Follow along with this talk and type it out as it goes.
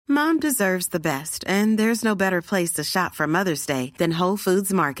Mom deserves the best, and there's no better place to shop for Mother's Day than Whole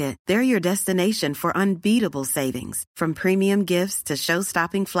Foods Market. They're your destination for unbeatable savings, from premium gifts to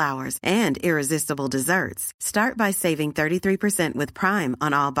show-stopping flowers and irresistible desserts. Start by saving 33% with Prime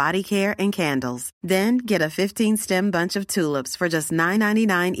on all body care and candles. Then get a 15-stem bunch of tulips for just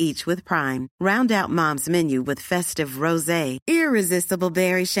 $9.99 each with Prime. Round out Mom's menu with festive rosé, irresistible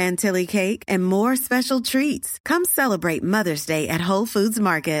berry chantilly cake, and more special treats. Come celebrate Mother's Day at Whole Foods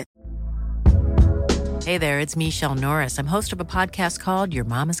Market. Hey there, it's Michelle Norris. I'm host of a podcast called Your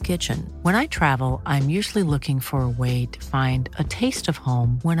Mama's Kitchen. When I travel, I'm usually looking for a way to find a taste of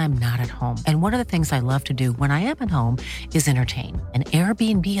home when I'm not at home. And one of the things I love to do when I am at home is entertain. And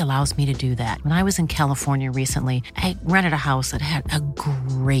Airbnb allows me to do that. When I was in California recently, I rented a house that had a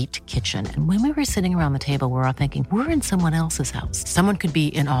great kitchen. And when we were sitting around the table, we were all thinking, we're in someone else's house. Someone could be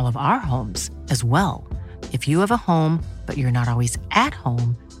in all of our homes as well. If you have a home, but you're not always at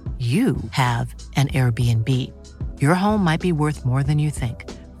home, you have an Airbnb. Your home might be worth more than you think.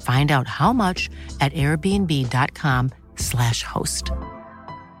 Find out how much at airbnb.com/host.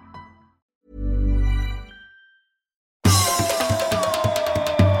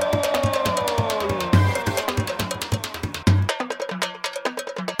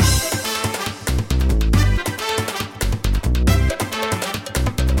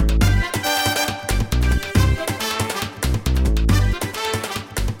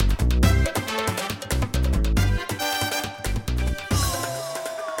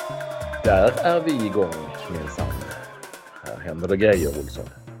 Där är vi igång minsann. Här händer det grejer, Olsson.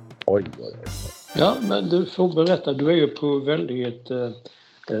 Oj. Ja, men du får berätta. Du är ju på väldigt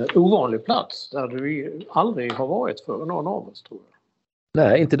ovanlig plats där du aldrig har varit för någon av oss, tror jag.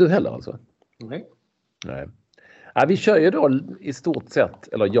 Nej, inte du heller alltså. Nej. Ja, vi kör ju då i stort sett,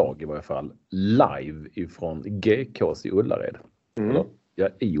 eller jag i varje fall, live ifrån GKs i Ullared. Ja,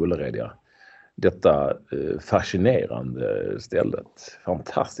 i Ullared, ja. Detta fascinerande stället.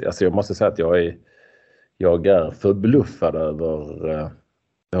 Fantastiskt. Alltså jag måste säga att jag är förbluffad över,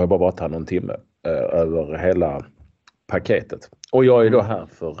 jag har bara varit här någon timme, över hela paketet. Och jag är då här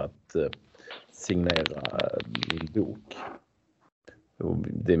för att signera min bok.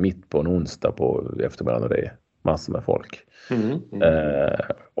 Det är mitt på en onsdag på eftermiddagen och det är massor med folk.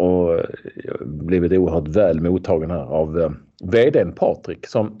 Och jag har blivit oerhört väl mottagen här av vdn Patrik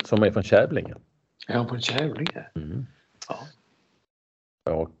som är från Kävlinge. Ja, från Kävlinge. Ja.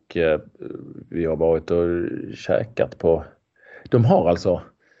 Och vi har varit och käkat på, de har alltså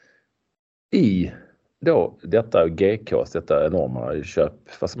i då detta GKs, detta enorma köp,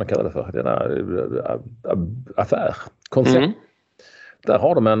 vad ska man kalla det för, denna affär, koncept. Där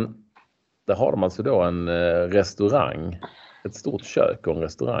har de alltså då en restaurang, ett stort kök och en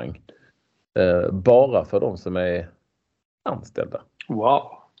restaurang bara för de som är anställda.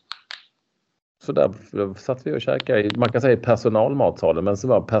 Wow. Så där satt vi och käkade i, man kan säga personalmatsalen, men så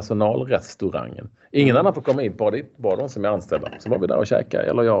var personalrestaurangen. Ingen annan får komma in på det, bara de som är anställda. Så var vi där och käkade,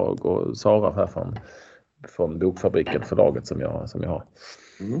 eller jag och Sara här från Bokfabriken, förlaget som jag har.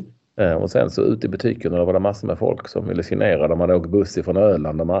 Och sen så ut i butiken och då var det massor med folk som ville signera. De hade åkt buss ifrån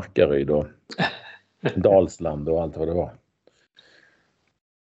Öland och Markaryd och Dalsland och allt vad det var.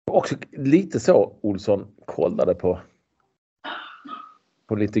 Och också lite så, Olsson kollade på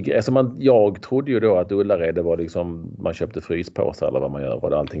lite grejer. Alltså jag trodde ju då att Ullared var liksom, man köpte fryspåsar eller vad man gör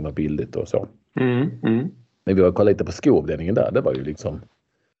och allting var billigt och så. Men vi har kollat lite på skoavdelningen där. Det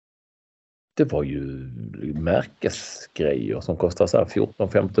var ju märkesgrejer som kostar så här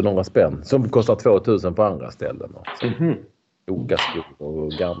 1400-1500 spänn. Som kostar 2000 på andra ställen. Okaskor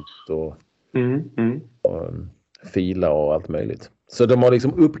och Gant och Fila och allt möjligt. Så de har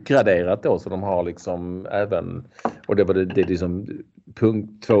liksom uppgraderat då, så de har liksom även, och det är liksom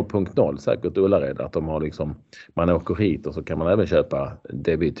 2.0 säkert Ullared, att de har liksom, man åker hit och så kan man även köpa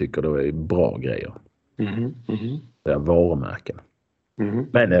det vi tycker då är bra grejer. Det är varumärken.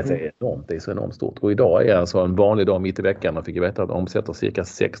 Men det är enormt, det är så enormt stort. Och idag är alltså en vanlig dag mitt i veckan och fick jag veta att de omsätter cirka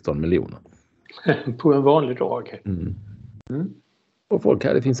 16 miljoner. På en vanlig dag. Och folk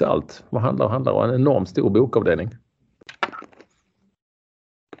här, det finns allt. Vad handlar om en enorm stor bokavdelning.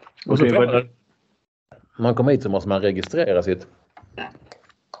 Och så man kommer hit så måste man registrera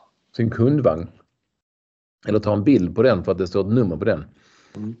sin kundvagn. Eller ta en bild på den för att det står ett nummer på den.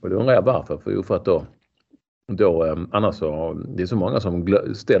 Och då undrar jag varför. För att då annars så det är så många som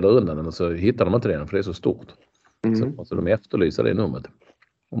ställer undan den och så hittar de inte den för det är så stort. Så de efterlyser det numret.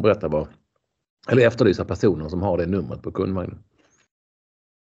 Och berättar eller efterlyser personer som har det numret på kundvagnen.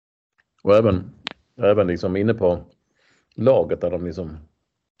 Och även liksom inne på laget där de liksom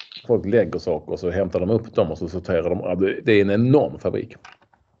folk lägger saker och så hämtar de upp dem och så sorterar de. Det är en enorm fabrik.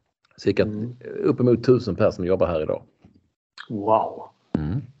 Cirka uppemot 1000 personer som jobbar här idag. Wow.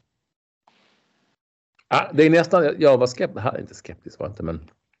 Ja, det är nästan, jag var inte skeptisk var inte, men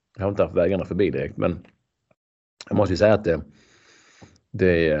jag har inte haft vägarna förbi direkt, men jag måste ju säga att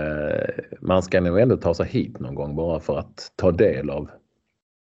man ska nog ändå ta sig hit någon gång bara för att ta del av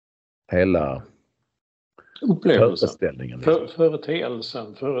hela föreställningen.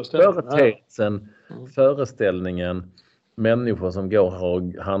 Föreställningen, människor som går och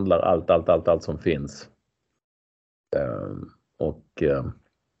handlar allt som finns. Och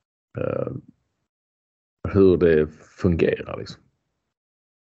hur det fungerar liksom.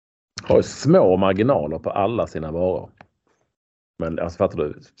 Har små marginaler på alla sina varor. Men alltså fattar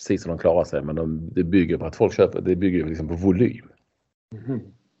du, precis som de klarar sig, men det bygger på att folk köper, det bygger liksom på volym.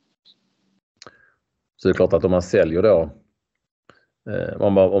 Så det är klart att om man säljer då,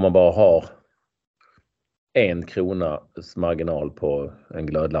 om man bara har 1 kronas marginal på en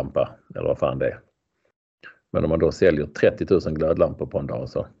glödlampa, eller vad fan det är. Men om man då säljer 30 000 glödlampor på en dag,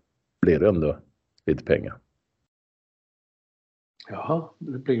 så blir det ändå lite pengar. Jaha,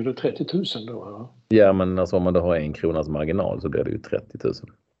 det blir det 30 000 då? Ja, ja, men alltså om man då har 1 kronas marginal så blir det ju 30 000.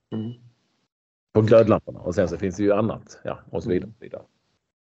 På glödlamporna. Och sen så finns det ju annat. Ja, och så vidare.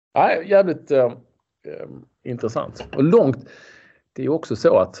 Ja, jävligt intressant. Och långt. Det är ju också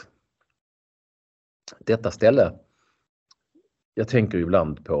så att detta ställe, jag tänker ju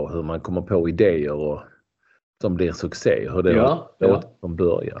ibland på hur man kommer på idéer och som blir succé. Hur det låter från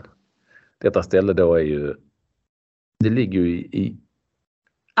början. Detta ställe då är ju, det ligger ju i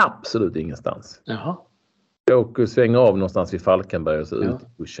absolut ingenstans. Jaha. Jag åker svänger av någonstans vid Falkenberg och så ut i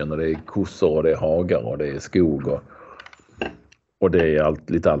bussen, och det är kossor och det är hagar och det är skog och det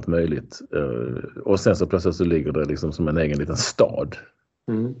är lite allt möjligt. Och sen så plötsligt så ligger det liksom som en egen liten stad.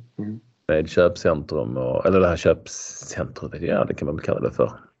 Med köpcentrum eller det här köpcentrum, ja det kan man väl kalla det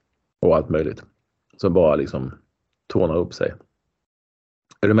för. Och allt möjligt. Som bara liksom tornar upp sig.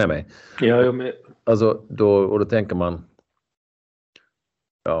 Är du med mig? Ja, jag är med. Alltså då tänker man,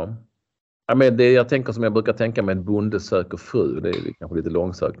 men jag tänker som jag brukar tänka med Bonde söker fru. Det är kanske lite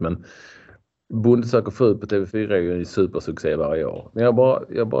långsökt, men Bonde söker fru på TV4 är ju en supersuccé varje år. Men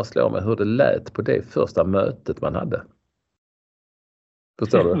jag bara slår mig hur det lät på det första mötet man hade.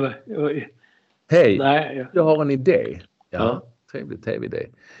 Förstår du? Hej, jag har en idé. Ja, trevlig tv-idé.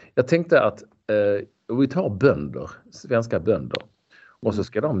 Jag tänkte att vi tar bönder, svenska bönder. Och så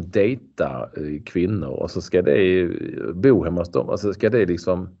ska de dejta kvinnor och så ska det bo hemma hos dem. Och så ska det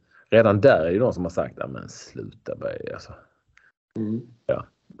liksom, redan där är det någon som har sagt, ja men sluta börja alltså. Ja.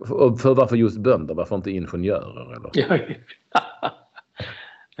 För varför just bönder? Varför inte ingenjörer? Eller?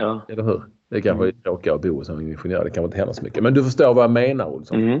 Ja. Eller hur? Det kanske är tråkigt att bo som ingenjör. Det kan inte hända så mycket. Men du förstår vad jag menar,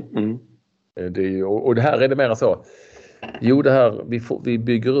 Olsson. Det är ju, och det här är det mer så. Jo, det här, vi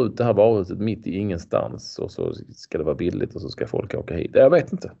bygger ut det här varuhuset mitt i ingenstans och så ska det vara billigt och så ska folk åka hit. Jag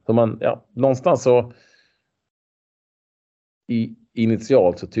vet inte. Någonstans så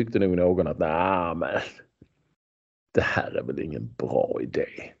initialt så tyckte nog någon att men det här är väl ingen bra idé.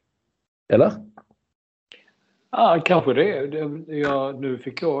 Eller? Ja, kanske det. Nu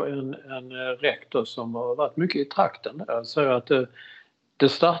fick jag en rektor som har varit mycket i trakten där. Så att det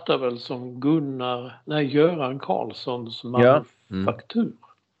startar väl som Göran Karlssons manufaktur.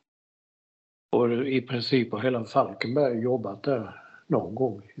 Och i princip har hela Falkenberg jobbat där någon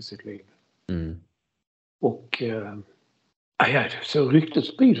gång i sitt liv. Och så ryktet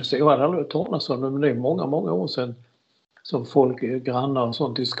sprider sig. Jag hade aldrig talat om det, men det är många år sedan som folk, grannar och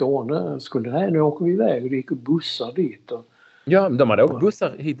sånt i Skåne skulle, nu åker vi iväg, och det gick bussar dit. Ja, de hade åkt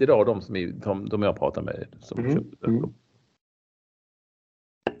bussar hit idag, de jag pratar med.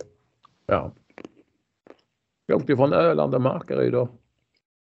 Ja. Jag åkte från Öland och Markaryd då.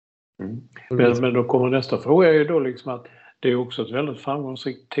 Men då kommer nästa fråga är ju då liksom att det är också ett väldigt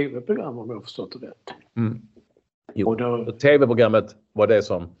framgångsrikt tv-program om jag har förstått det rätt. Jo. Och då, tv-programmet var det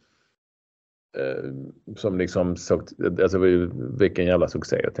som liksom såg, alltså vilken jävla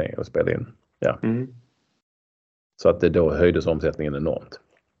succé jag tänkte att spela in. Ja. Så att det då höjdes omsättningen enormt.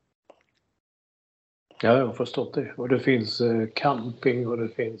 Ja, jag har förstått det. Och det finns camping och det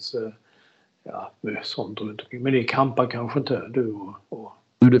finns sånt runt omkring. Men det campar kanske inte du och...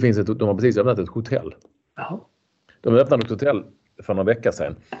 Det finns de har precis öppnat ett hotell. Jaha. De öppnade ett hotell för några veckor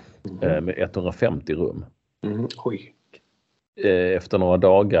sedan med 150 rum. Oj. Efter några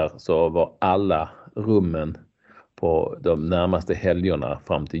dagar så var alla rummen på de närmaste helgerna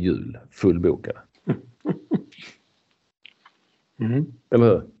fram till jul fullbokade. Eller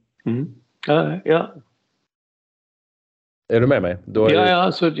hur? Ja. Är du med mig? Då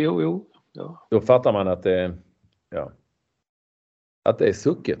jo. Ja. Då fattar man att det är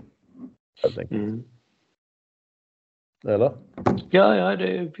sucket. Eller? Ja,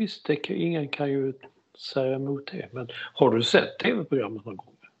 det är visst. Ingen kan ju säga emot det. Men har du sett tv-programmet någon gång?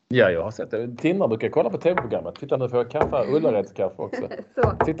 Ja, jag har sett det. Tinna brukar kolla på tv-programmet. Titta, nu får jag kaffe. Ullareds kaffe också.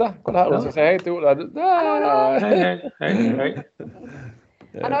 Så. Titta, kolla här. Och så säger hej till Ulla. Hej.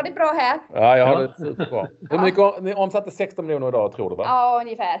 Han har det bra här. Ja, jag har det superbra. Hur mycket ni omsatte 16 miljoner idag, tror du, va? Ja,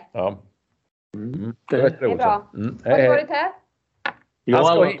 ungefär. Ja. Det är bra. Har du varit här?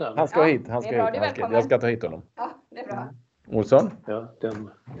 Han ska hit. Jag ska ta hit honom. Ja, det är bra. Olsson? Ja, den.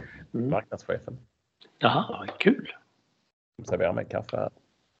 Marknadschefen. Jaha, kul. Serverar mig kaffe här.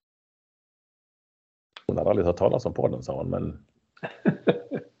 Hon hade aldrig hört talas om podden, sa hon, men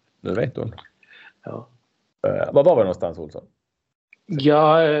nu vet hon. Ja. Var var vi någonstans, Olsson?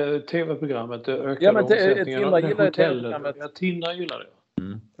 Ja, tv-programmet ökade omsättningen av hotellet. Ja, Tinna gillar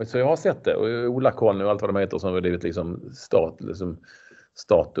det. Så jag har sett det. Och Ola Conny och allt vad de heter som har blivit liksom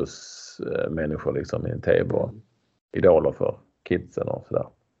statusmänniskor liksom i en tv och idoler för kidsen och sådär.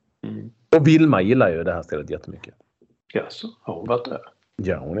 Och Vilma gillar ju det här stället jättemycket. Ja, så har hon varit där?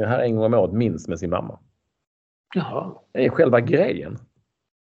 Ja, hon är här en gång om året minst med sin mamma. Jaha. Det är själva grejen.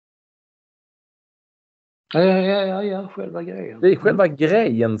 Ja, själva grejen. Det är själva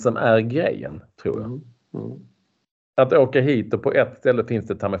grejen som är grejen, tror jag. Att åka hit och på ett ställe finns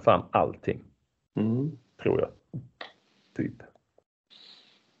det ta med fan allting. Tror jag. Typ.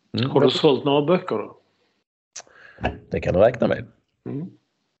 Har du sålt några böcker då? Det kan du räkna med.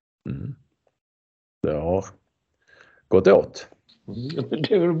 Det har gått åt.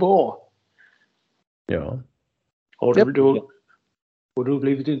 Det är väl bra. Ja. Har du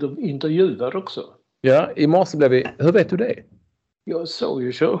blivit intervjuad också? Ja, i morse blev vi... Hur vet du det? Jag såg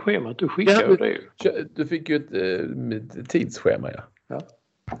ju körschemat. Du skickade det ju. Du fick ju ett tidsschema,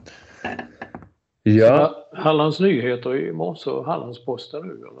 ja. Hallands Nyheter i morse och Hallandsposten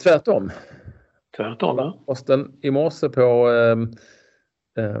nu. Eller? Tvärtom, ja. Posten i morse på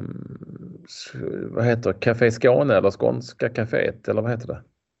vad heter Café Skåne eller Skånska Caféet eller vad heter det?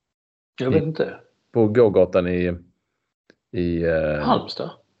 Jag vet inte. På gågatan i Halmstad.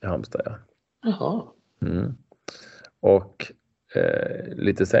 Halmstad, ja. Jaha. Och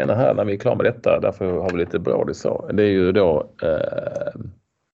lite senare här när vi är klara med detta, därför har vi lite brådis så. Det är ju då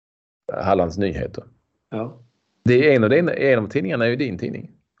Hallands Nyheter. Ja. Det är en av tidningarna är ju din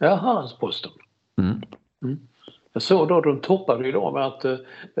tidning. Ja, Hallandsposten. Jag såg då de toppade idag med att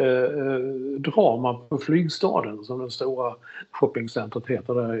drama på Flygstaden som den stora shoppingcentret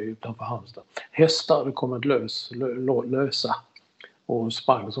heter där utanför Halmstad. Hästar kom att lösa och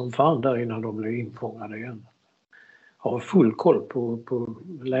sprang som fan där innan de blev infångade igen. Har full koll på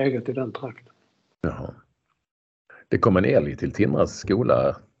läget i den trakten. Jaha. Det kom en älg till Tindras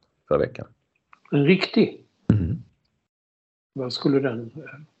skola förra veckan. En riktig? Vad skulle den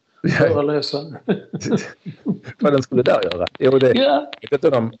föreläsa? Vad den skulle där göra? Jo,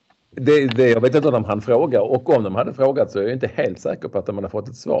 jag vet inte om de hann fråga, och om de hade frågat så är jag inte helt säker på att de hade fått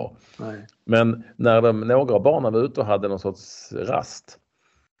ett svar. Nej. Men när några av barnen var ute och hade någon sorts rast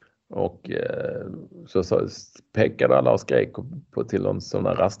och så pekade alla och skrek till någon sån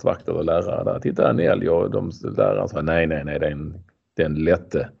där rastvakter och lärare där. Titta, en älg, och de lärarna sa nej, det är en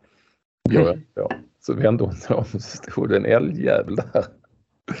lätte. Så vände hon sig om och stod det en älgjävel där.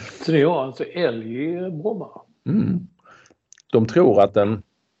 Så det var alltså älg i Bromma? De tror att de.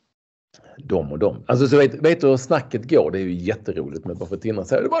 Alltså så vet du hur snacket går? Det är ju jätteroligt med bara för Tinna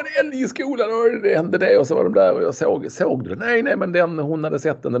säger det var en älg i skolan och det hände det och så var de där och jag såg det. Nej, men hon hade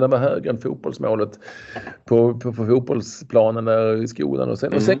sett den var högre än fotbollsmålet på fotbollsplanen där i skolan och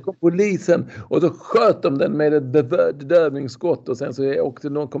sen kom polisen och då sköt de den med ett bedövningsskott och sen så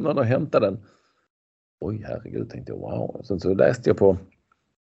kom någon och hämtade den. Oj, herregud, tänkte jag, wow. Sen så läste jag på,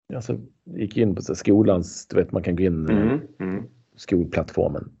 alltså gick in på skolans, du vet man kan gå in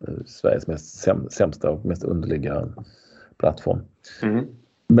skolplattformen, Sveriges mest sämsta och mest underliga plattform.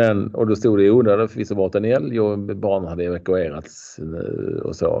 Men, och då stod det ju där förvisso varit en älg och barnen hade evakuerats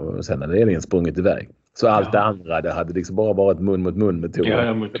och så, och sen hade älgen sprungit iväg. Så allt det andra, det hade liksom bara varit mun mot mun med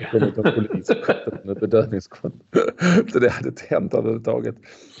bedövningsskott. Så det hade inte hänt överhuvudtaget.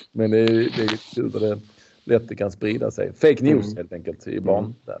 Men det är kul vad det lätt det kan sprida sig. Fake news helt enkelt i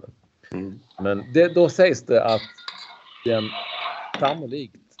barnvärlden. Men då sägs det att den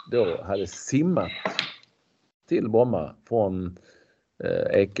sannolikt då hade simmat till Bromma från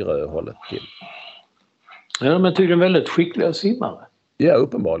Ekerö-hållet till. Ja, men tydligen väldigt skickliga simmare. Ja,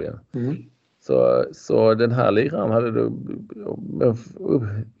 uppenbarligen. Så den här liraren hade då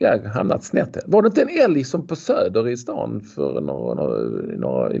hamnat snett. Var det inte en älg som på Söder i stan för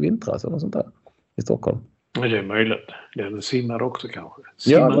några i vintras eller något sånt där i Stockholm? Men det är möjligt. Den simmar också kanske.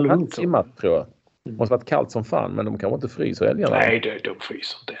 Ja, de har inte simmat tror jag. Det måste varit kallt som fan, men de kanske inte fryser älgarna. Nej, de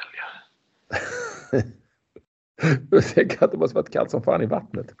fryser inte älgar. Jag tänker att det måste varit kallt som fan i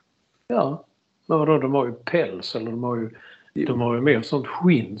vattnet. Ja, men vadå, de har ju päls eller de har ju mer sånt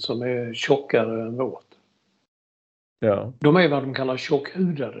skinn som är tjockare än vårt. Ja. De är vad de kallar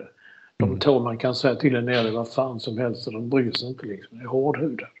tjockhudade. De tror man kan säga till en älg vad fan som helst och de bryr sig inte liksom. Det är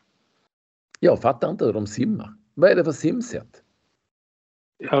hårdhudade. Jag fattar inte hur de simmar. Vad är det för simsätt?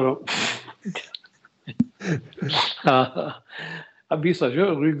 Ja, ja, vissa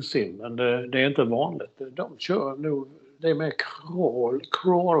kör ryggsim, men det är inte vanligt. De kör nog, det är mer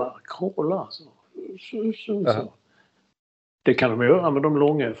crawla. Så. Det kan de göra med de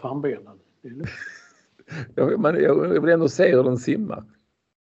långa frambenen. Jag vill ändå se hur de simmar.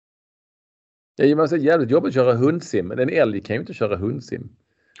 Det är jävligt jobbigt att köra hundsim. En älg kan ju inte köra hundsim.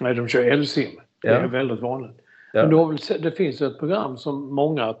 Nej, de kör älgsim. Det är väldigt vanligt. Ja. Men det finns ett program som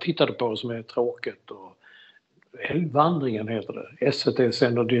många tittade på som är tråkigt. Och Älgvandringen heter det. SVT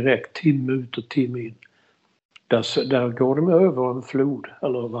sänder direkt timme ut och timme in. Där går de över en flod.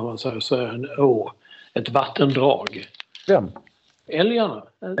 Eller vad man säger, så är en å. Ett vattendrag. Vem? Älgarna.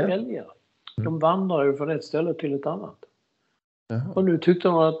 Älgar. De vandrar ju från ett ställe till ett annat. Och nu tyckte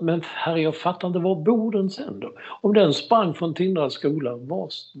de att, men herre, jag fattar inte, var bor den sen då? Om den sprang från Tindras skola,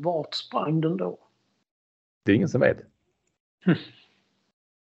 vart sprang den då? Det är ingen som vet.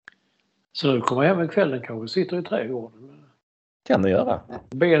 Så nu kommer jag hem en kvällen kanske sitter i trädgården. Kan den göra?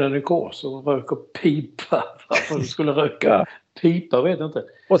 Benen i kors och röker pipa. Varför den skulle röka pipa vet jag inte.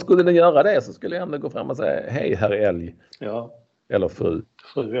 Och skulle den göra det så skulle jag ändå gå fram och säga hej herr älg. Ja. Eller fru.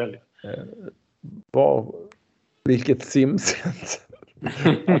 Fru älg. Vilket simsätt?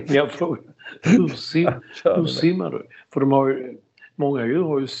 Jag frågar, hur simmar du? För många djur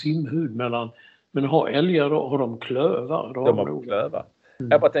har ju simhud men har älgar då har de klövar. De har klövar.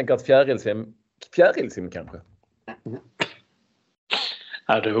 Jag bara tänker att fjärilsim kanske.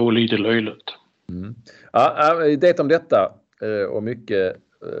 Ja, det var lite löjligt. Ja, det om detta och mycket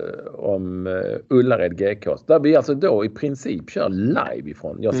om Ullared GK. Där vi alltså då i princip kör live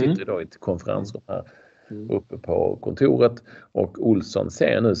ifrån. Jag sitter idag i ett konferensrum här uppe på kontoret och Olsson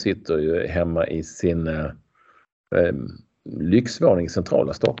sitter ju hemma i sin lyxvåning i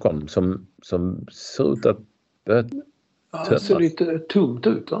centrala Stockholm som ser ut att det ser lite tomt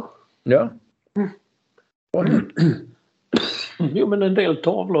ut va? Ja. Jo men en del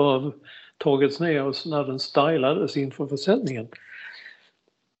tavlor har tagits ner och när den stylades inför försäljningen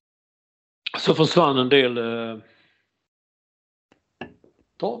så försvann en del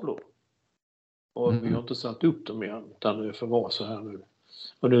tavlor. Och vi har inte satt upp dem igen utan det får vara så här nu.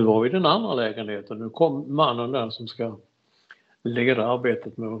 Och nu var vi i den andra lägenheten. Nu kom mannen där som ska leda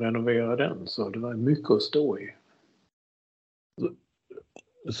arbetet med att renovera den. Så det var mycket att stå i.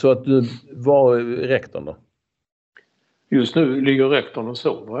 Så att du var rektorn då? Just nu ligger rektorn och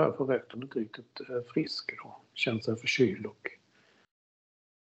sover här för rektorn är inte riktigt frisk då. Känner sig förkyld och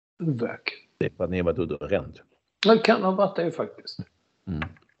huvudvärk. Det är för att ni har varit ute och ränt. Det kan ha varit det faktiskt.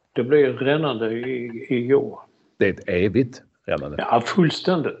 Det blir rännande igår. Det är ett evigt rännande. Ja,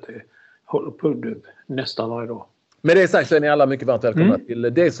 fullständigt. Det håller på nästan varje dag. Med det sagt så är ni alla mycket varmt välkomna till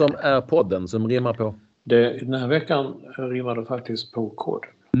det som är podden som rimmar på. Den här veckan rimmar det faktiskt på kod.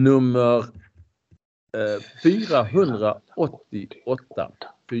 Nummer 488.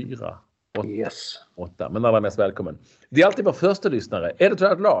 488. Yes. Men allra mest välkommen. Det är alltid vår första lyssnare. Editor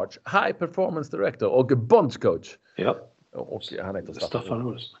at large, High Performance Director och bondscoach. Ja. Och han heter Staffan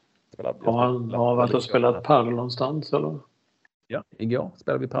Olsson. Har han varit och spelat paddel någonstans eller? Ja, igår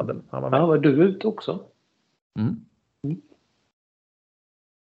spelade vi paddel. Han var med. Ja, var du ute också?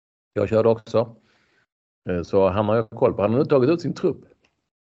 Jag körde också. Så han har jag koll på. Han har nu tagit ut sin trupp.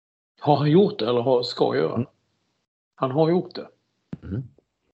 Har han gjort det eller ska göra? Han har gjort det.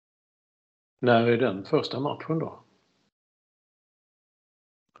 När är den första matchen då?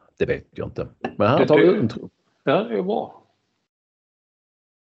 Det vet jag inte. Men han har tagit ut en trupp. Ja, det är bra.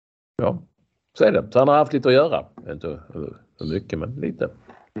 Ja, så är det. Så han har haft lite att göra. Inte så mycket, men lite.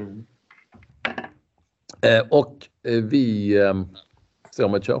 Och vi ser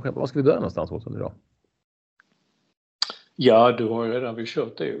om ett körskämt. Var ska vi börja någonstans hos idag? Ja, du har ju redan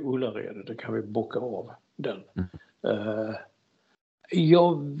kört det i Ullared. Det kan vi bocka av den.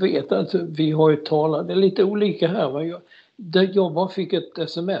 Jag vet att vi har ju talat, det är lite olika här. Jag bara fick ett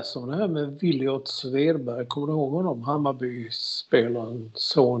sms om det här med Williot Svedberg. Kommer du ihåg honom? Hammarby-spelaren,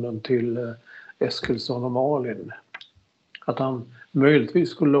 sonen till Eskilsson och Malin. Att han möjligtvis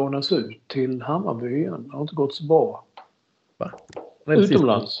skulle lånas ut till Hammarby igen. Det har inte gått så bra. Va?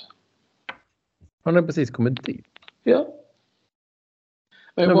 Utomlands. Han har precis kommit dit. Ja.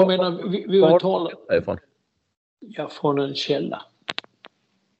 Men jag menar, vi har talat... Ja, från en källa.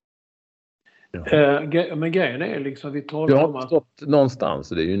 Ja. Men grejen är liksom, vi talar om att... Du har stått någonstans,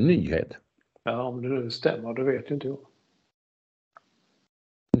 det är ju en nyhet. Ja, om det nu stämmer, det vet inte jag.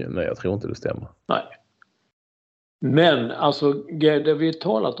 Nej, jag tror inte det stämmer. Nej. Men alltså, det vi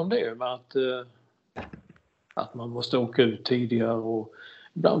talat om det är med att man måste åka ut tidigare och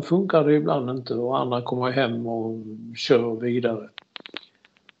ibland funkar det, ibland inte och andra kommer hem och kör vidare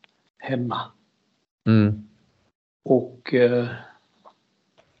hemma. Mm. Och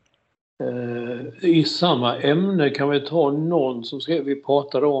i samma ämne kan vi ta någon som vi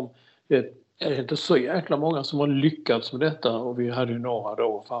pratade om, det är inte så jäkla många som har lyckats med detta och vi hade ju några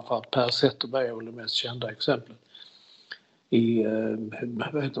då, framförallt Per Zetterberg är väl det mest kända exemplet i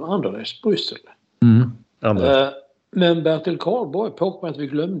Anderlecht, Bryssel. Men Bertil Karlborg påpekade att vi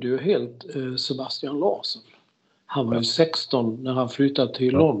glömde ju helt Sebastian Larsson. Han var ju 16 när han flyttade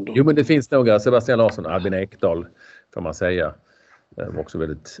till London. Jo, men det finns några, Sebastian Larsson, Albin Ekdal får man säga. Var också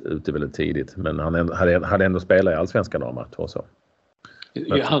väldigt tidigt. Men han hade ändå spelat i Allsvenskan några matcher och så.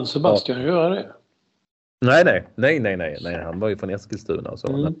 Han Sebastian gör det? Nej. Han var ju från Eskilstuna och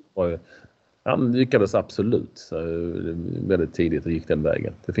så. Han lyckades absolut så väldigt tidigt och gick den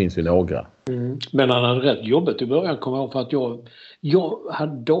vägen. Det finns ju några. Men han hade rätt jobbet i början, kommer jag ihåg, för att jag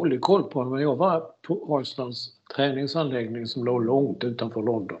hade dålig koll på honom. Men jag var på Arsenals träningsanläggning som låg långt utanför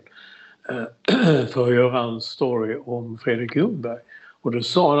London för att göra en story om Fredrik Ljungberg. Och då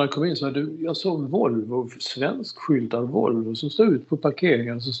sa han, när han kom in, så jag såg Volvo, svenskskyltad Volvo som stod ut på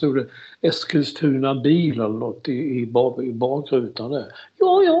parkeringen, så stod det Eskilstuna bil eller något i bakrutan där.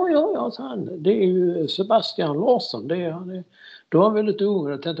 Ja, sa han. Det är ju Sebastian Larsson. Då var han väldigt ung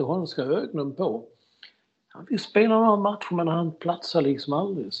och jag tänkte, honom ska ögonen på. Han fick spela några matcher men han platsade liksom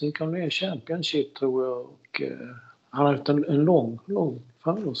aldrig. Så gick han ner i Championship tror jag och han har haft en lång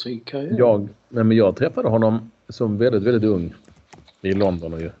framgångsrik karriär. Jag träffade honom som väldigt, väldigt ung i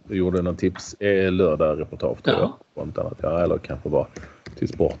London och gjorde en tips lördag-reportage eller kanske var till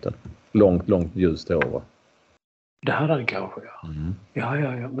sporten. Långt ljust år. Det hade han kanske, ja.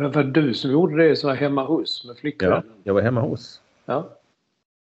 Ja. Men var du som gjorde det så var hemma hos med flickvännen? Ja, jag var hemma hos. Ja.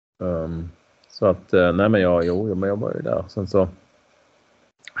 Så att, men jag var ju där. Sen så,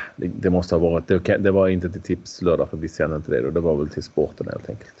 det måste ha varit, det var inte till tips lördag för vi kände inte det. Och det var väl till sporten helt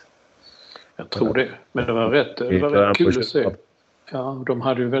enkelt. Jag tror det, men det var rätt kul att se. Ja, de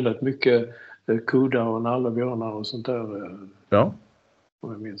hade ju väldigt mycket kuddar och nallebjörnar och sånt där. Ja.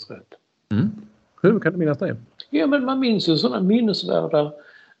 Om jag minns rätt. Hur kan du minnas det? Ja, men man minns ju sådana minnesvärda.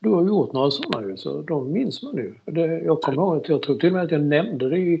 Du har gjort några sådana ju, så de minns man ju. Jag kommer ihåg att jag tror till och med att jag nämnde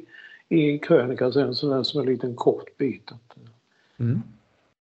det i krönikan sen, sådär som en liten kort bit.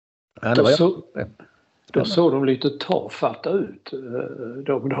 Ja, då såg de lite tafatta ut.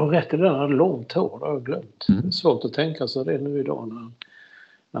 De har rätt i den, hade långt hår, det har jag glömt. Det är svårt att tänka sig det nu idag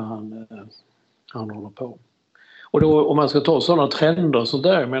när han håller på. Och då, om man ska ta sådana trender så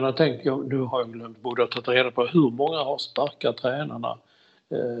där, men nu har jag glömt, borde jag ta reda på hur många har sparkat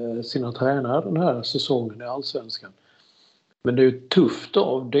sina tränare den här säsongen i Allsvenskan. Men det är ju tufft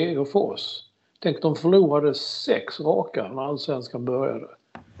av det och för oss. Tänk, de förlorade 6 raka när Allsvenskan började.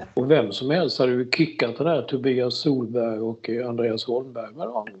 Och vem som helst hade ju kickat den här Tobias Solberg och Andreas Holmberg. Men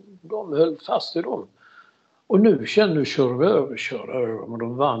de höll fast i dem. Och nu kör vi över. Men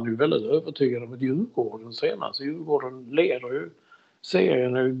de vann ju väldigt övertygade om att Djurgården senast. Djurgården leder ju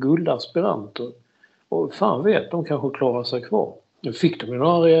serien, är ju guldaspiranter. Och fan vet, de kanske klarar sig kvar. Nu fick de ju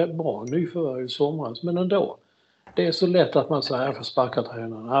några bra nyförvärv i somras, men ändå. Det är så lätt att man säger, här får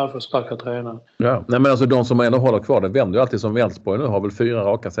sparka tränaren. Ja, nej, men alltså de som ändå håller kvar, det vänder ju alltid som Elfsborg nu, har väl 4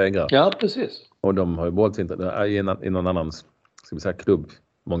 raka segrar. Ja, precis. Och de har ju båda inte i någon annan, ska vi säga, klubb.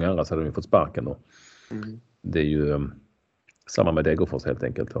 Många andra så hade de fått sparken då. Det är ju samma med Degerfors helt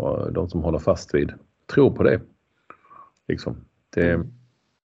enkelt. Och de som håller fast vid, tror på det. Liksom. Det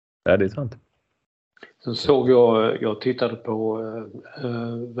är sant. Sen såg jag tittade på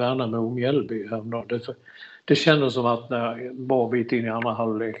Värnamo-Mjällby häromdagen. Det kändes som att när bara bit in i andra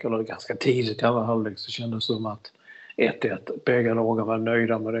halvlek, eller ganska tidigt i andra halvlek, så kändes det som att 1-1, bägge lagen var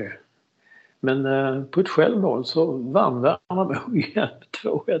nöjda med det. Men på ett självmål så vann Värnamo igen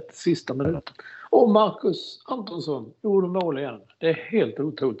 2-1 sista minuten. Och Marcus Antonsson gjorde mål igen. Det är helt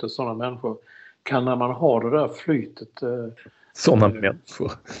otroligt att sådana människor kan, när man har det där flytet. Sådana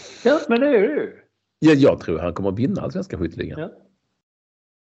människor. Ja, men det är det ju. Ja, jag tror han kommer att vinna Svenska skytteligan. Ja.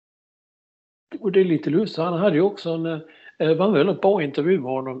 Och det är lite lustigt. Han hade ju också var en väldigt bra intervju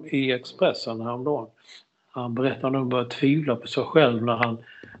med honom i Expressen häromdagen. Han berättade att han började tvivla på sig själv när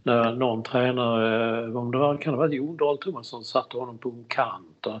när någon tränare, om det var, kan det vara Jon Dahl Tomasson, satte honom på en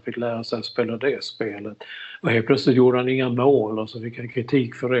kant och han fick lära sig att spela det spelet. Och helt plötsligt gjorde han inga mål och så fick han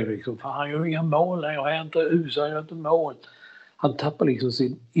kritik för det. Liksom, för han gör inga mål längre, han gör inte mål. Han tappar liksom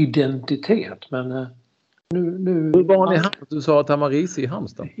sin identitet. Men nu hur var han i Halmstad? Du sa att han var risig i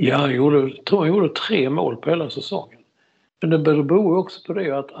Halmstad. Ja, han gjorde 3 mål på hela säsongen. Men det beror också på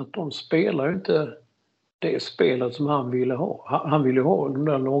det att de spelar ju inte det spelet som han ville ha. Han ville ha de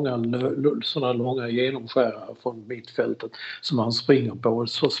där sådana långa genomskärare från mittfältet som han springer på.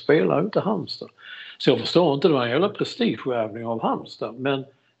 Så spelar ju inte Halmstad. Så jag förstår inte, det var en jävla prestigevärvning av Halmstad. Men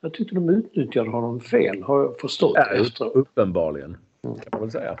jag tyckte de utnyttjade honom fel, har jag förstått. Uppenbarligen, kan man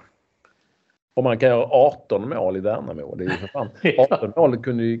väl säga. Om man kan göra 18 mål i Värnamo, det är ju för fan. 18 mål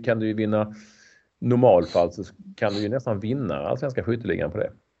kan du ju vinna, normalfall så kan du ju nästan vinna allsvenska skytteligan på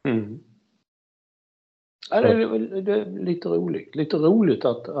det. Mm. Ja, det är lite roligt. Lite roligt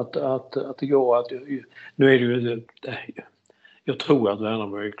att det går att... Nu är det ju... Jag tror att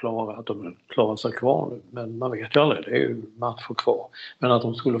Värnamo är klara, att de klarar sig kvar nu. Men man vet ju aldrig, det är ju matcher kvar. Men att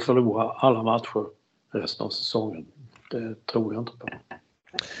de skulle förlora alla matcher resten av säsongen, det tror jag inte på.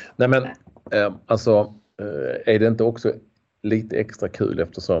 Nej men, alltså är det inte också lite extra kul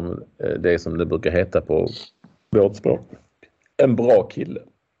eftersom det är som det brukar heta på vårt språk. En bra kille.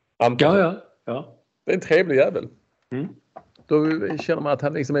 Ja. Det är en trevlig jävel. Mm. Då känner man att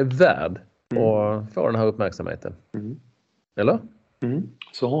han liksom är värd att få den här uppmärksamheten. Mm. Eller? Mm.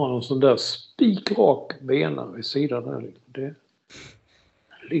 Så har han en sån där spikrak bena vid sidan där. Det är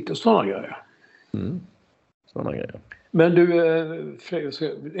lite sådana grejer. Mm. Sådana grejer. Men du,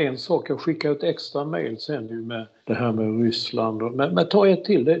 en sak, jag skickar ett extra mejl sen ju med det här med Ryssland. Men ta ett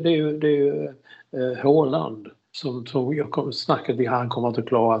till, det är ju Haaland som jag snackat i, han kommer att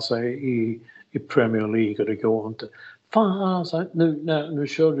klara sig i Premier League och det går inte. Fan alltså, nu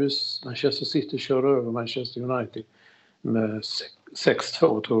kördes Manchester City körde över Manchester United med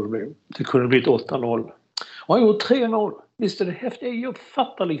 6-2 tror det blev. Det kunde blivit 8-0. Och han gjorde 3-0. Visst är det häftigt? Jag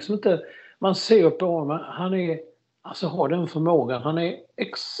fattar liksom inte. Man ser på honom, han är, alltså har den förmågan. Han är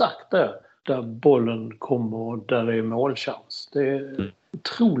exakt där bollen kommer och där det är målchans. Det är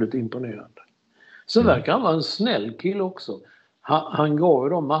otroligt imponerande. Sen verkar han vara en snäll kille också. Han gav ju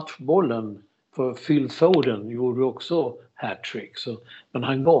då matchbollen, för Phil Foden gjorde också hattrick. Men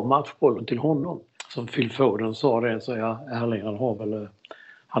han gav matchbollen till honom. Som Phil Foden sa det, så Erling han har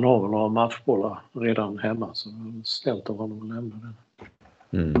väl några matchbollar redan hemma, så ställt av honom att lämna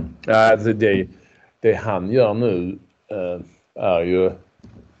den. Ja, alltså det han gör nu är ju,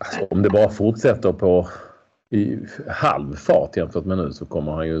 alltså, om det bara fortsätter på i halv fart jämfört med nu, så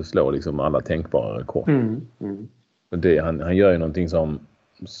kommer han ju slå liksom alla tänkbara rekord. Han gör ju någonting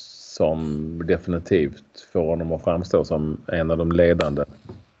som definitivt får honom att framstå som en av de ledande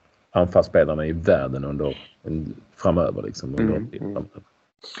anfallsspelarna i världen framöver liksom. Det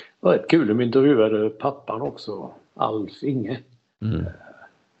var rätt kul, de intervjuade pappan också, Alf Inge.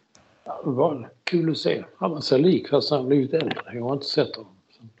 Det var kul att se. Han var så lik fast han blivit äldre. Jag har inte sett honom.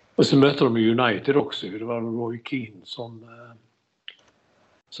 Och så mötte de United också. Det var Roy Keane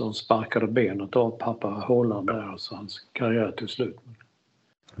som sparkade benet av pappa Haaland där, så hans karriär tog slut.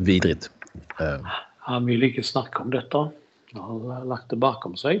 Vidrigt. Han vill inte snacka om detta. Han har lagt det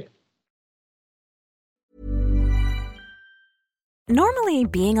bakom sig. Normally,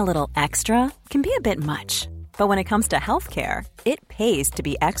 being a little extra can be a bit much. But when it comes to healthcare, it pays to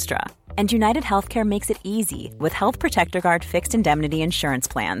be extra. And United Healthcare makes it easy with Health Protector Guard fixed indemnity insurance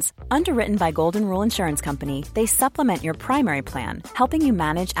plans. Underwritten by Golden Rule Insurance Company, they supplement your primary plan, helping you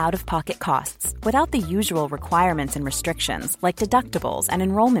manage out-of-pocket costs without the usual requirements and restrictions like deductibles and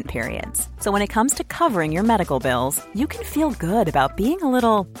enrollment periods. So when it comes to covering your medical bills, you can feel good about being a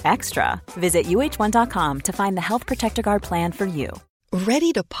little extra. Visit UH1.com to find the Health Protector Guard plan for you.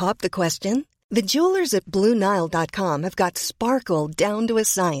 Ready to pop the question? The jewelers at BlueNile.com have got sparkle down to a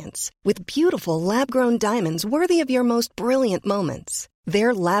science with beautiful lab-grown diamonds worthy of your most brilliant moments.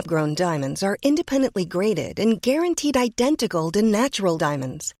 Their lab-grown diamonds are independently graded and guaranteed identical to natural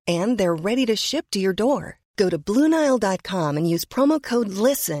diamonds, and they're ready to ship to your door. Go to BlueNile.com and use promo code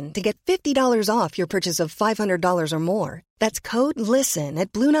LISTEN to get $50 off your purchase of $500 or more. That's code LISTEN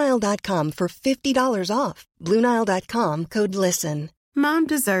at BlueNile.com for $50 off. BlueNile.com, code LISTEN. Mom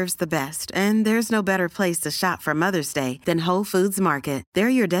deserves the best, and there's no better place to shop for Mother's Day than Whole Foods Market. They're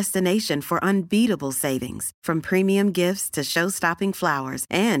your destination for unbeatable savings, from premium gifts to show-stopping flowers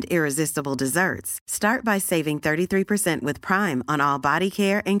and irresistible desserts. Start by saving 33% with Prime on all body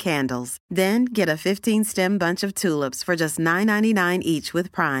care and candles. Then get a 15-stem bunch of tulips for just $9.99 each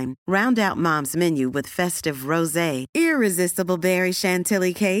with Prime. Round out Mom's menu with festive rosé, irresistible berry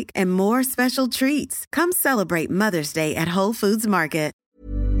chantilly cake, and more special treats. Come celebrate Mother's Day at Whole Foods Market.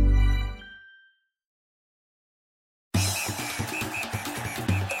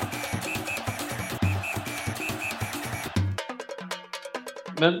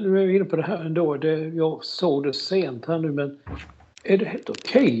 Men nu är vi inne på det här ändå. Jag såg det sent här nu, men är det helt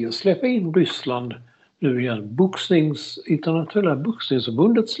okej att släppa in Ryssland nu igen? Internationella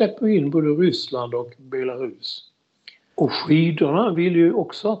boxningsförbundet släpper in både Ryssland och Belarus. Och skidorna vill ju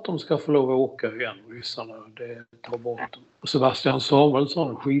också att de ska få lov att åka igen, ryssarna. Det tar bort dem. Och Sebastian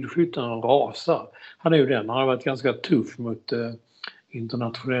Samuelsson, skidskytten, rasar. Han är ju den. Han har varit ganska tuff mot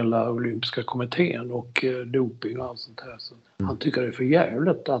internationella olympiska kommittén och doping och allt sånt här. Så han tycker det är för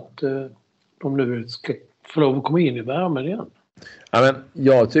jävligt att de nu ska få lov att komma in i värmen igen. Ja, men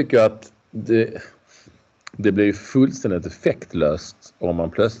jag tycker att det blir fullständigt effektlöst om man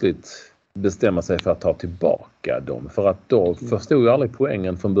plötsligt bestämma sig för att ta tillbaka dem. För att då förstod ju aldrig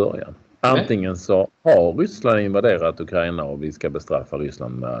poängen från början. Antingen så har Ryssland invaderat Ukraina och vi ska bestraffa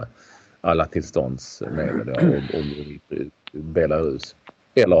Ryssland med alla tillståndsmedel och Belarus.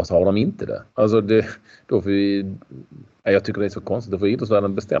 Eller så har de inte det. Alltså då får vi... Jag tycker det är så konstigt. Då får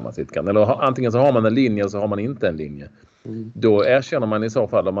idrottsvärlden bestämma sitt kan. Eller antingen så har man en linje eller så har man inte en linje. Då erkänner man i så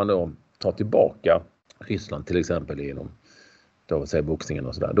fall om man då tar tillbaka Ryssland till exempel inom då säger boxningen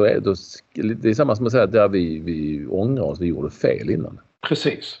och sådär. Det är samma som att säga att vi ångrar oss, vi gjorde fel innan.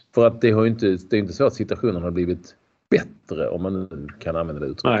 Precis. För att det är inte så att situationen har blivit bättre om man nu kan använda det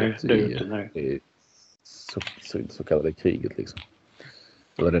uttrycket. Nej, det är inte. Så kallade kriget liksom.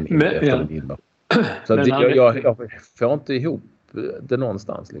 Eller den men, så att jag får inte ihop det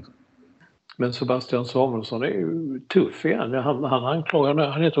någonstans liksom. Men Sebastian Samuelsson är ju tuff igen. Han anklagar,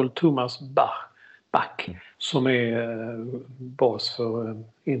 han heter Thomas Bach som är bas för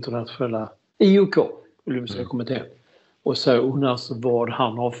internationella IOK, olympiska kommittén. Och så undras vad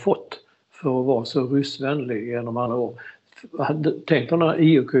han har fått för att vara så ryssvänlig genom alla år. Tänkte när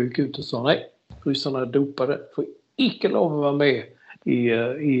IOK gick ut och sa nej, ryssarna är dopade, får icke lov att vara med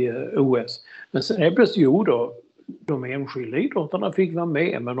i OS. Men sen är plötsligt de enskilda idrottarna fick vara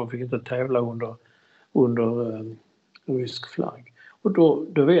med, men de fick inte tävla under rysk flagg. Och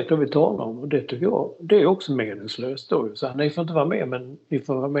då vet jag vad vi talar om, och det tycker jag, det är också meningslöst då. Så ni får inte vara med, men ni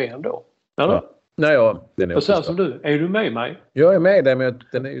får vara med ändå. Eller? Ja. Nej, den är och så här som du, är du med mig? Jag är med dig, men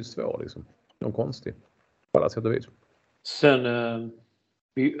den är ju svår liksom. Någon konstig. På alla sätt och vis. Sen,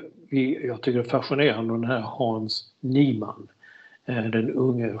 jag tycker det är fascinerande den här Hans Niemann, den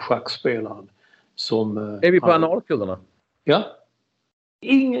unge schackspelaren som... Är vi på analkulorna? Ja.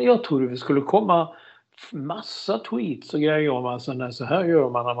 Jag trodde vi skulle komma massa tweets och grejer om alltså, så här gör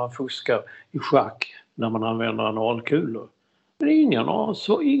man när man fuskar i schack när man använder analkulor. Men ingen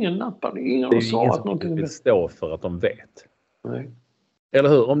nappade, ingen har sagt någonting. Det står för att de vet. Nej. Eller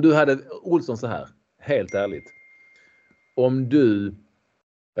hur? Om du hade, Olsson så här, helt ärligt. Om du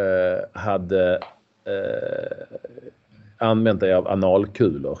hade använt dig av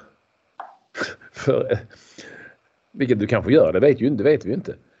analkulor, vilket du kanske gör, det vet vi ju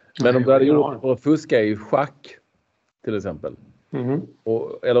inte. Men om du hade gjort för att fuska i schack till exempel.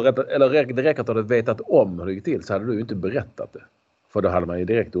 Eller det räcker att du hade vetat om hur det gick till, så hade du ju inte berättat det. För då hade man ju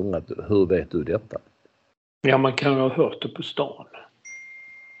direkt undrat, hur vet du detta? Ja, man kan ju ha hört det på stan.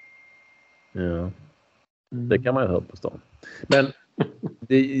 Ja, det kan man ju ha hört på stan. Men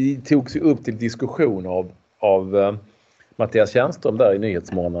det togs ju upp till diskussion av Mattias Tjärnström där i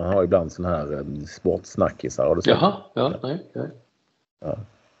Nyhetsmorgon. Han har ibland sån här sportsnackisar. Jaha, nej. Ja.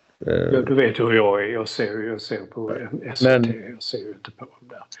 Du vet hur jag är. Jag ser på SVT. Jag ser ju inte på de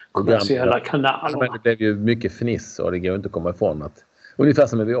där kommersiella kanalerna. Men det blev ju mycket fniss och det går inte att komma ifrån att ungefär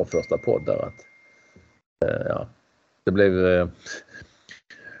som i vår första podd där att det blev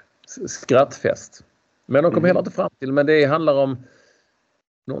skrattfest. Men de kom heller inte fram till, men det handlar om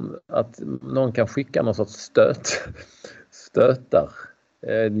att någon kan skicka någon sorts stötar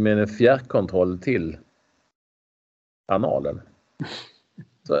med en fjärrkontroll till analen.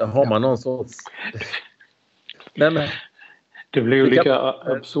 Så har man någon sorts... Men det blir ju lika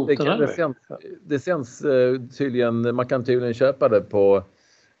absurt. Det sänds tydligen, man kan tydligen köpa det på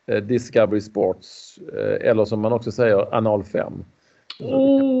Discovery Sports eller som man också säger Anal 5.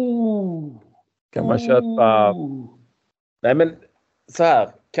 Kan man köpa... Nej men så här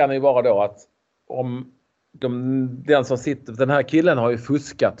kan det ju vara då att om den som sitter, den här killen har ju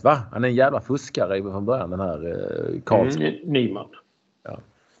fuskat, va? Han är en jävla fuskare från början, den här Karlsson. Nyman. Ja.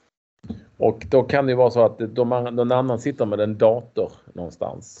 Och då kan det ju vara så att någon annan sitter med en dator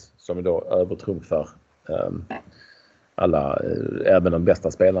någonstans som då övertrumfar alla, även de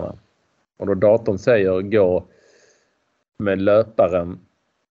bästa spelarna. Och då datorn säger gå med löparen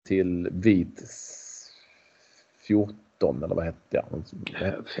till vit 14 eller vad hette jag?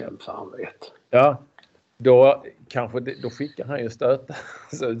 Vem fan vet. Ja, då skickar han ju stöta.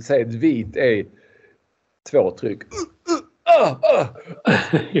 Så säg att vit är 2 tryck.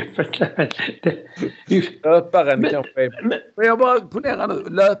 Löparen kanske är... Men jag bara ponerar nu.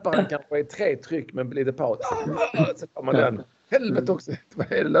 Löparen kanske är 3 tryck men blir det paus. Så kommer den. Helvete också.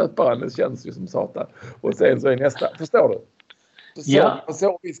 Vad är det löparen? Det känns ju som satan. Och sen så är nästa. Förstår du?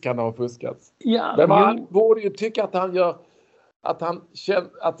 Så visst kan det ha fuskats. Ja, men man borde ju tycka att han gör... Att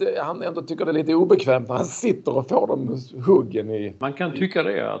han ändå tycker det är lite obekvämt när han sitter och får dem huggen i... Man kan tycka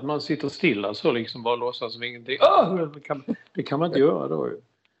det, att man sitter stilla så liksom bara låtsas som ingenting. Det kan man inte göra då.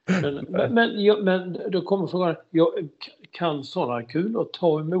 Men då kommer frågan, kan sådana kulor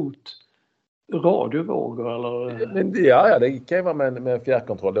ta emot radiovågor eller? Men ja, det kan ju vara med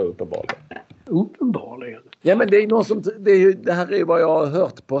fjärrkontroll då uppenbarligen. Uppenbarligen. Ja, men det är någon som... Det här är vad jag har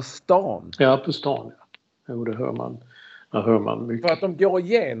hört på stan. Ja, på stan. Ja. Jo, det hör man. Där hör man mycket. För att de går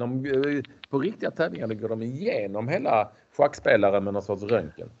igenom, på riktiga tävlingar går de igenom hela schackspelaren med någon sorts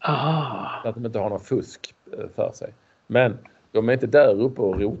röntgen. Så att de inte har någon fusk för sig. Men de är inte där uppe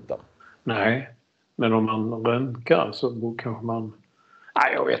och rotar. Nej, men om man röntgar så kanske man...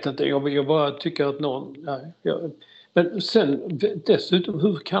 Nej, jag vet inte. Jag bara tycker att någon... Men sen dessutom,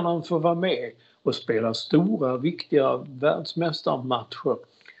 hur kan han få vara med och spela stora, viktiga världsmästarmatcher?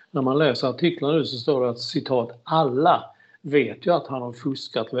 När man läser artiklar nu så står det att citat alla vet ju att han har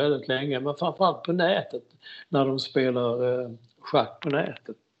fuskat väldigt länge, men framförallt på nätet när de spelar schack på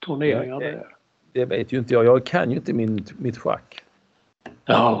nätet, turneringar där. Det vet ju inte jag. Jag kan ju inte mitt schack.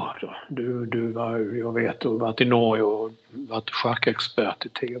 Ja, du var ju, jag vet, du har varit i Norge och varit schackexpert i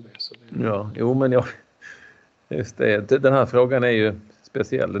TV. Så det... Ja, jo men just det. Den här frågan är ju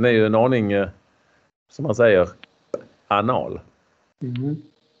speciell. Den är ju en aning, som man säger, anal.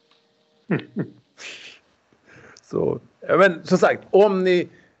 Så, men som sagt, om ni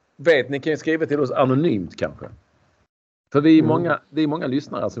vet, ni kan ju skriva till oss anonymt kanske. För det är många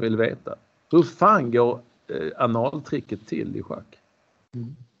lyssnare som vill veta. Hur fan går analtricket till i schack?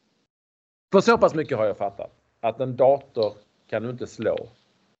 För så pass mycket har jag fattat. Att en dator kan du inte slå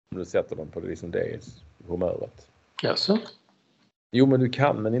om du sätter dem på det humöret. Jaså? Jo, men du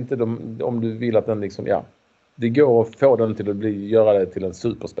kan, men inte om du vill att den liksom, ja. Det går att få den till att göra det till en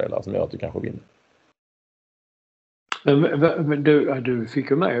superspelare som gör att du kanske vinner. Men du fick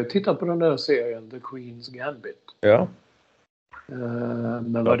ju med att titta på den där serien The Queen's Gambit. Ja.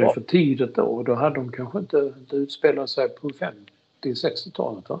 Men var det för tidigt då? Då hade de kanske inte utspelat sig på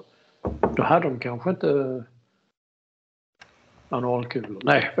 50-60-talet, va? Då hade de kanske inte analkulor.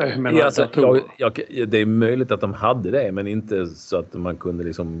 Nej, men det är möjligt att de hade det, men inte så att man kunde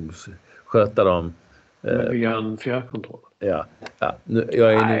liksom sköta dem. Via en fjärrkontroll. Ja.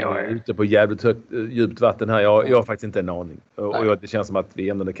 Jag är ute på jävligt djupt vatten här. Jag har faktiskt inte en aning. Och det känns som att vi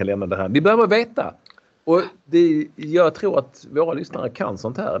ändå kan lämna det här. Vi behöver veta. Och jag tror att våra lyssnare kan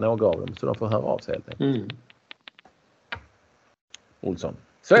sånt här, några av dem. Så de får höra av sig helt enkelt. Olsson.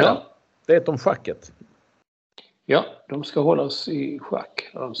 Så är det. Det är om schacket. Ja, de ska hållas i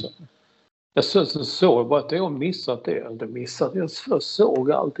schack. Alltså. Jag såg bara att jag har missat det. Jag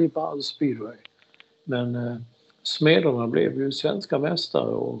såg alltid på all speedway. Men Smederna blev ju svenska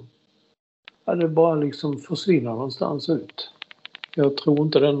mästare och det bara liksom försvinner någonstans ut. Jag tror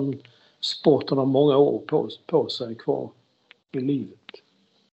inte den sporten har många år på sig kvar i livet.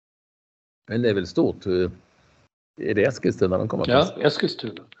 Men det är väl stort. Är det Eskilstuna de kommer till? Ja,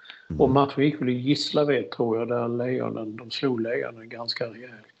 Eskilstuna. Och matchen gick väl i Gislaved, tror jag, där de slog lejonen ganska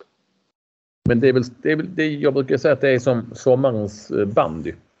rejält. Men det är väl jag brukar säga att det är som sommarens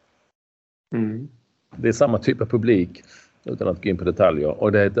bandy. Det är samma typ av publik, utan att gå in på detaljer.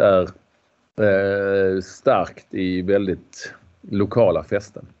 Och det är starkt i väldigt lokala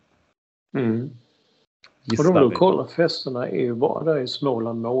festen. Och de lokala festerna är ju bara där i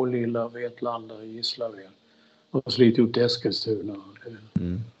Småland, Målilla, Vetlanda, Gislaved. Och så lite ut Eskilstuna.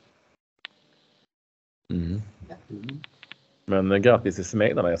 Men grattis till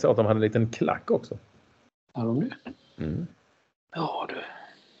Smederna. Jag såg att de hade en liten klack också. Har de det? Ja,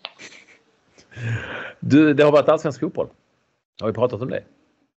 det har varit allsvensk fotboll. Har vi pratat om det?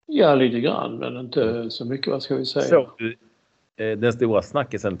 Ja, lite grann, men inte så mycket, vad ska vi säga? den stora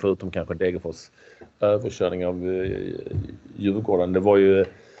snackisen förutom kanske Degerfors överkörning av Djurgården, det var ju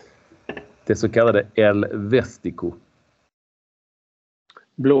det så kallade El Vestico.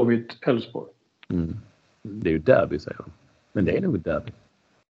 Blåvitt Elfsborg. Det är ju derby, säger de. Men det är nog ett derby.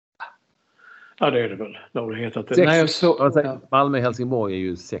 Ja, det är det väl. Det har det hetat det. Malmö-Helsingborg är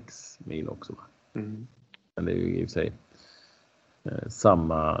ju 6 mil också. Men det är ju i och för sig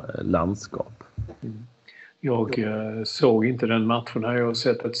samma landskap. Jag såg inte den matchen här. Jag har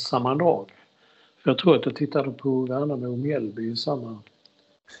sett ett sammandrag. För jag tror att jag tittade på Värnamo och Mjällby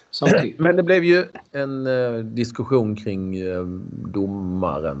samtidigt. Men det blev ju en diskussion kring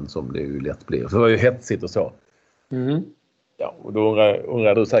domaren som det ju lätt blir. Så det var ju hetsigt och så. Ja, och då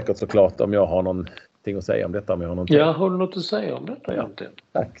undrar du säkert såklart om jag har någonting att säga om detta. Ja, har du något att säga om detta egentligen?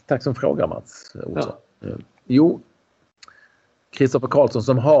 Tack som frågar, Mats. Jo, Kristoffer Karlsson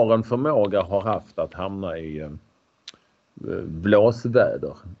som har en förmåga har haft att hamna i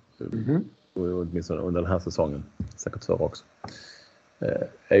blåsväder. Åtminstone under den här säsongen. Säkert förra också.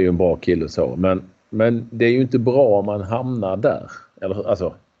 Är ju en bra kille så. Men det är ju inte bra om man hamnar där. Eller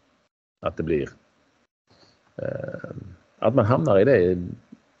alltså att det blir att man hamnar i det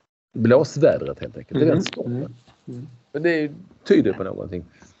blåsvädret helt enkelt. Det är den stormen. Men det tyder på någonting.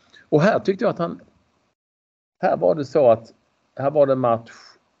 Och här tyckte jag att här var det så att här var det en match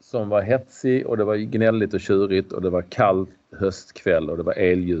som var hetsig och det var gnälligt och tjurigt och det var kall höstkväll och det var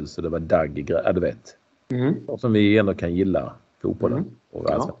elljus och det var dagg i du vet. Och som vi ändå kan gilla fotbollen.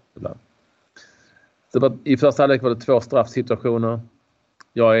 Ibland. Så i första halvlek var det 2 straffsituationer.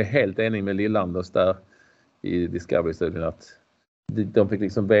 Jag är helt enig med Lillanders där i Discovery-studien att de fick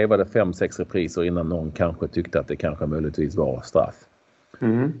liksom vevade 5-6 repriser innan någon kanske tyckte att det kanske möjligtvis var straff.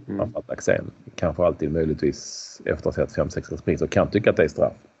 Att Axén kanske alltid möjligtvis efter att ha sett 5-6 repriser kan tycka att det är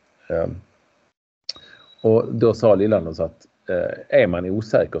straff. Och då sa Lillanders att är man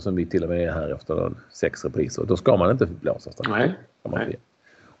osäker som vi till och med är här efter 6 repriser, då ska man inte blåsa straff. Nej.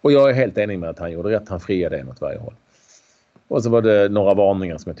 Och jag är helt enig med att han gjorde rätt. Han friade en åt varje håll. Och så var det några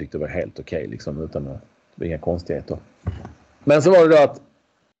varningar som jag tyckte var helt okej, liksom, utan att det var inga konstigheter. Men så var det då att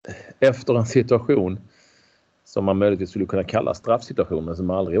efter en situation som man möjligtvis skulle kunna kalla straffsituationen som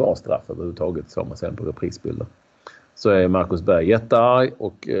aldrig var straff överhuvudtaget, som man sen på reprisbilder, så är Marcus Berg jättearg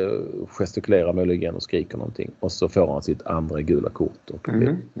och gestikulerar möjligen och skriker någonting. Och så får han sitt andra gula kort. Och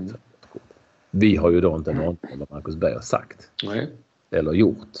vi har ju då inte någon om vad Marcus Berg har sagt. Eller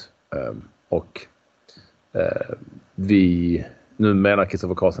gjort. Nu menar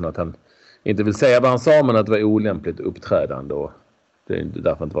Kristoffer Karlsson att han inte vill säga vad han sa, men att det var olämpligt uppträdande och det är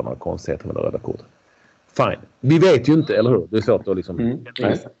därför inte var några konstigheter med det röda kortet. Fine. Vi vet ju inte, eller hur? Det är svårt att liksom...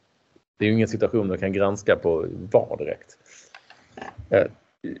 Det är ju ingen situation man kan granska på var direkt.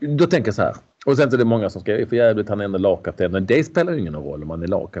 Då tänker jag så här. Och sen är det många som ska för jävligt han är ändå lagkapten. Men det spelar ju ingen roll om man är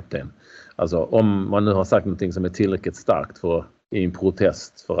lagkapten. Alltså om man nu har sagt någonting som är tillräckligt starkt för i en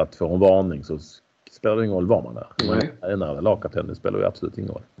protest för att få en varning, så spelar det ingen roll var man är. Om man är lagkapten, det spelar ju absolut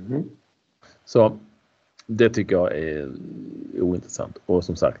ingen roll. Så det tycker jag är ointressant. Och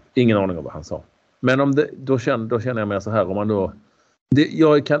som sagt, ingen aning om vad han sa. Men om det, då känner jag mer så här, om man då...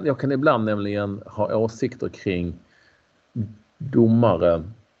 Jag kan ibland nämligen ha åsikter kring domare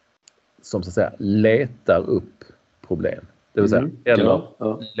som så att säga letar upp problem. Det vill säga, eller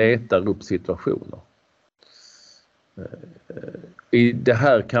letar upp situationer. Det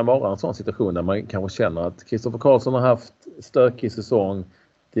här kan vara en sån situation där man kanske känner att Kristoffer Karlsson har haft stökig säsong.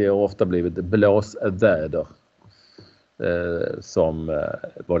 Det har ofta blivit blåsväder som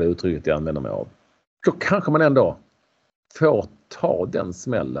var det uttrycket jag använder mig av. Då kanske man ändå får ta den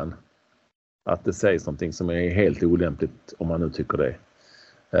smällen att det sägs någonting som är helt olämpligt, om man nu tycker det,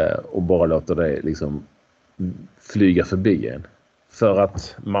 och bara låter det liksom flyga förbi en. För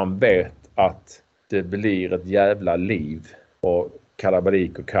att man vet att det blir ett jävla liv och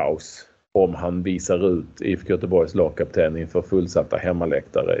kalabalik och kaos om han visar ut IFK Göteborgs lagkapten inför fullsatta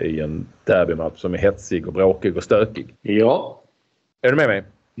hemmaläktare i en derbymatch som är hetsig och bråkig och stökig. Ja. Är du med mig?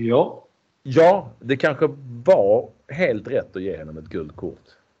 Ja. Ja, det kanske var helt rätt att ge honom ett guldkort.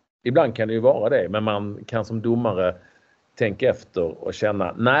 Ibland kan det ju vara det, men man kan som domare tänka efter och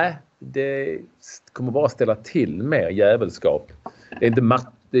känna, nej, det kommer bara ställa till mer jävelskap. Det är inte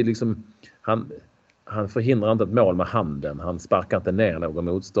det är liksom, han förhindrar inte ett mål med handen. Han sparkar inte ner någon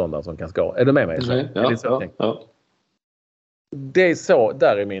motståndare som kan skapa. Är du med mig? Ja. Det är så,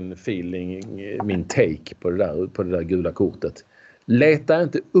 där är min feeling, min take på det där gula kortet. Leta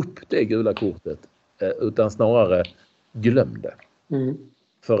inte upp det gula kortet, utan snarare glöm det.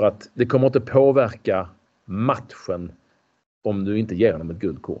 För att det kommer inte påverka matchen om du inte ger honom ett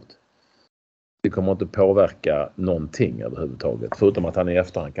guldkort. det kommer inte påverka någonting överhuvudtaget. Förutom att han i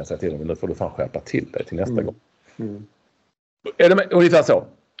efterhand kan säga till dem, nu får du fan skärpa till dig till nästa gång. Är det med, ungefär så?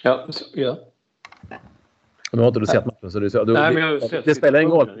 Ja. Nu har inte du sett matchen, så det är så. Nej, men jag har sett det spelar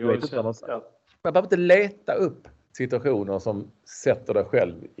ingen roll. Jag behöver inte leta upp situationer som sätter dig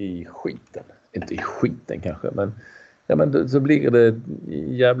själv i skiten. Inte i skiten kanske, men ja, men så blir det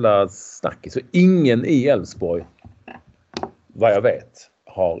jävla snackigt. Så ingen i Elfsborg, vad jag vet,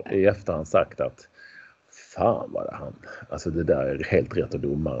 har i efterhand sagt att fan vad det han. Alltså det där är helt rätt av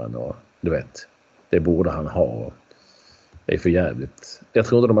domaren och du vet, det borde han ha. Det är för jävligt. Jag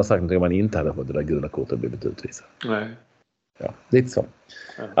tror inte de har sagt något om man inte hade fått det där gula kortet blivit utvisat. Nej. Ja, lite så.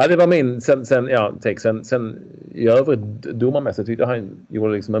 Ja, det var min sen i övrigt domarmässigt tyckte jag han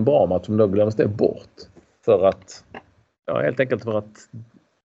gjorde liksom en bra match som då glömdes det bort. För att helt enkelt för att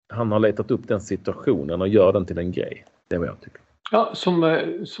han har letat upp den situationen och gör den till en grej. Det är vad jag tycker. Ja, som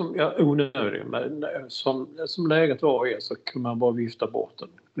onödig, men som läget var så kan man bara vifta bort den,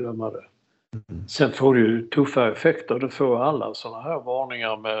 glömma det. Sen får du ju tuffa effekter. Du får alla sådana här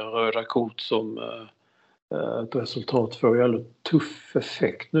varningar med röda kort som ett resultat får ju väldigt tuff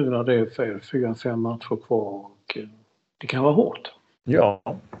effekt nu när det är 4-5 matcher kvar och det kan vara hårt. Ja,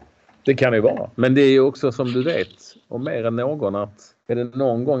 det kan det ju vara. Men det är ju också som du vet, och mer än någon, att är det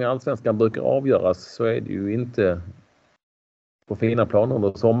någon gång Allsvenskan brukar avgöras så är det ju inte på fina planer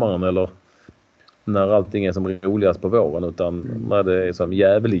under sommaren eller när allting är som roligast på våren, utan när det är som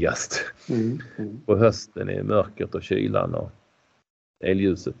jävligast på hösten i mörkret och kylan och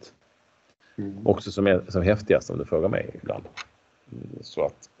elljuset. Också som är som häftigast om du frågar mig ibland. Så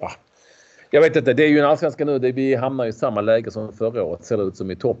att, jag vet inte, det är ju en Allsvenskan nu, vi hamnar i samma läge som förra året, ser det ut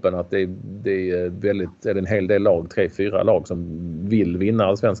som i toppen att det är en hel del lag, 3-4 lag som vill vinna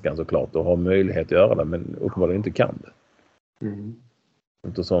Allsvenskan såklart och har möjlighet att göra det, men uppenbarligen inte kan det.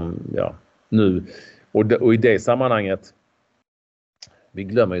 Eftersom, nu och i det sammanhanget vi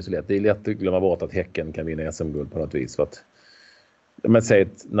glömmer ju så lätt, det är lätt att glömma bort att Häcken kan vinna SM-guld på något vis, för att men säg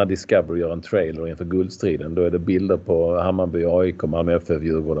att när Discovery gör en trailer inför guldstriden, då är det bilder på Hammarby, AIK, Malmö FF,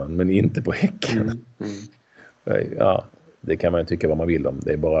 Djurgården, men inte på Häcken. Ja, det kan man ju tycka vad man vill om,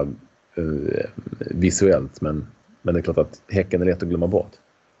 det är bara visuellt, men det är klart att Häcken är lätt att glömma bort.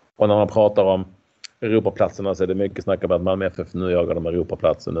 Och när man pratar om Europaplatserna så är det mycket snack om att Malmö FF nu jagar de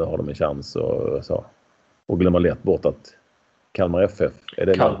Europaplatser, nu har de en chans och så. Och glömmer lätt bort att Kalmar FF är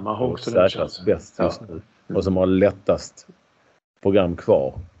det som säkrast bäst just nu. Och som har lättast program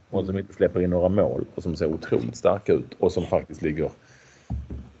kvar och som inte släpper in några mål och som ser otroligt starka ut och som faktiskt ligger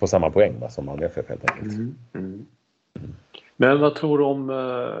på samma poäng som Malmö FF helt enkelt. Men vad tror du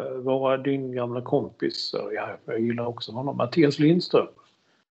om din gamla kompis, jag gillar också honom, Mattias Lindström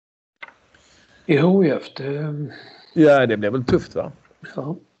i HIF? Ja, det blev väl tufft, va?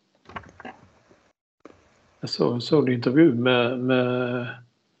 Ja. Jag såg en intervju med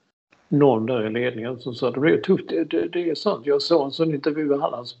någon där i ledningen som sa att det blev tufft. Det är sant. Jag såg en sån intervju i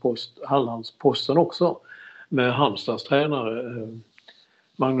Hallandsposten också med Halmstads tränare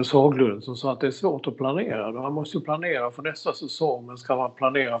Magnus Haglund som sa att det är svårt att planera. Man måste ju planera för nästa säsong, men ska man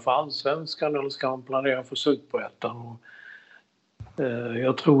planera för Allsvenskan eller ska man planera för Superettan?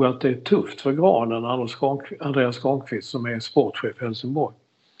 Jag tror att det är tufft för Granen, Andreas Granqvist som är sportchef i Helsingborg.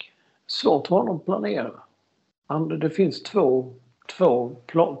 Svårt för honom att planera. Det finns två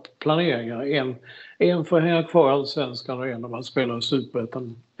planeringar. En för att hänga kvar i Allsvenskan och en när man spelar i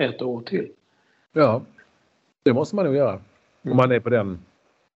Superettan ett år till. Ja, det måste man nog göra. Om man är på den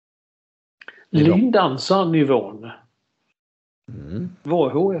lindansarnivån. Var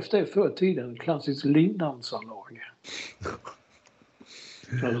HFD förr tiden klassisk lindansarlag?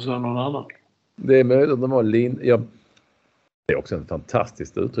 Eller så någon annan. Det är möjligt att de var det är också ett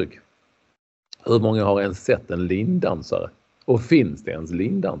fantastiskt uttryck. Hur många har ens sett en lindansare? Och finns det ens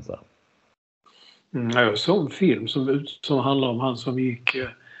lindansare? Jag såg en film som handlar om han som gick...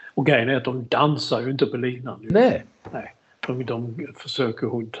 Och grejen är att de dansar ju inte på linan. Nej. De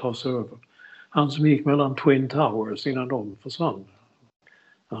försöker ta sig över. Han som gick mellan Twin Towers innan de försvann.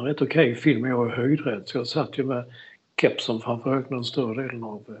 Han har rätt okej film. Jag är höjdrädd så jag satt ju med kepsen framför ögonen större delen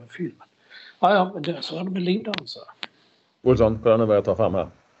av filmen. Men det så är de med lindansare. Olsson, kolla nu vad jag tar fram här.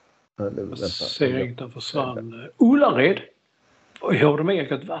 Ser inte försvann. Ullared. Och jag har de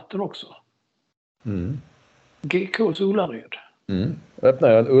eget vatten också. GKs Ullared. Öppnar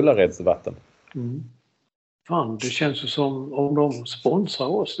jag en Ullareds vatten. Fan, det känns ju som om de sponsrar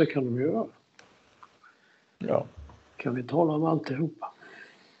oss. Det kan de göra. Ja. Kan vi tala om alltihopa?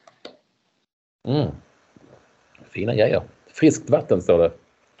 Fina grejer. Friskt vatten står det.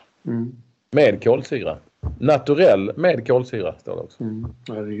 Med kolsyra. Naturell med kolsyra står det också.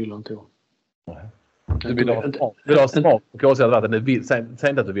 Ja, det gillar inte jag. Du vill ha smak på kolsyrat vatten. Säg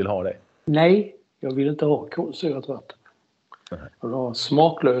inte att du vill ha det. Nej, jag vill inte ha kolsyrat vatten. Jag vill ha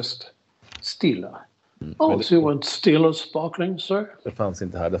smaklöst stilla. So you want still or sparkling, sir? Det fanns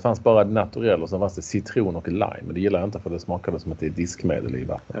inte här. Det fanns bara naturell och så fanns det citron och lime. Men det gillar jag inte för det smakade som att det är diskmedel i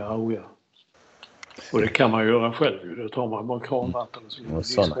vatten. Ja. Och det kan man göra själv. Då tar man bara kranvatten och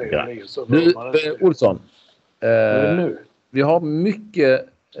så Olsson. Vi har mycket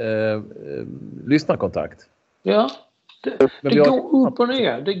lyssnarkontakt. Ja, det går upp och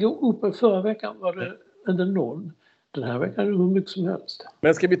ner. Det går upp. Förra veckan var det inte någon. Den här veckan är det hur mycket som helst.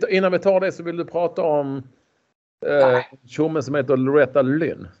 Men innan vi tar det så vill du prata om tjommen som heter Loretta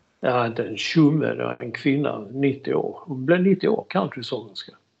Lynn. Ja, inte en tjomme. Det är en kvinna, 90 år. Hon blev 90 år,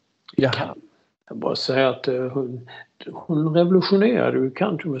 countrysångerska. Jaha. Jag bara säga att hon revolutionerade ju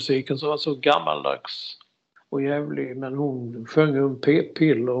countrymusiken som var så gammaldags och jävlig. Men hon sjöng om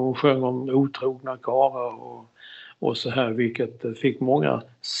p-piller och hon sjöng om otrogna karlar och så här, vilket fick många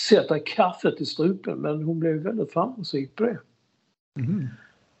sätta kaffet i strupen, men hon blev väldigt framgångsrik på det.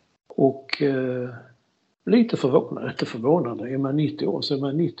 Och lite förvånad, inte förvånande, är man 90 år så är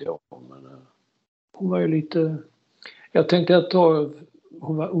man 90 år. Men hon var ju lite, jag tänkte att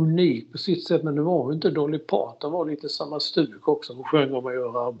hon var unik på sitt sätt, men det var ju inte Dolly Parton, var lite samma stuk också. Hon sjöng om att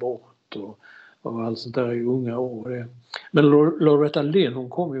göra abort och allt sånt där i unga år. Men Loretta Lynn, hon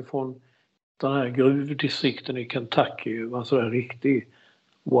kom ju från den här gruvdistrikten i Kentucky, var så där riktig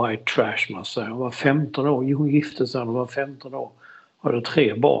white trash man säger. Hon var 15 år, hon gifte sig när hon var 15 år. Hade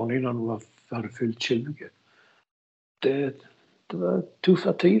 3 barn innan hon hade fyllt 20. Det var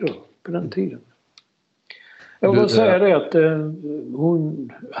tuffa tider på den tiden. Jag vill säga det att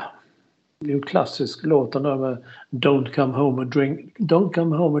hon, det är ju klassisk låten där med Don't come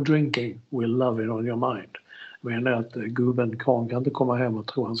home a drinking, we'll love it on your mind. Men att gubben kan inte komma hem och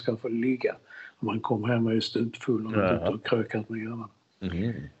tro han ska få ligga. Om man kommer hem och är stupfull och krökat med hjärnan.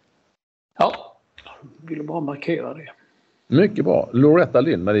 Ja, jag ville bara markera det. Mycket bra. Loretta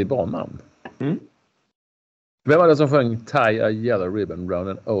Lynn, men det är bra namn. Vem var det som sjöng Tie a yellow ribbon round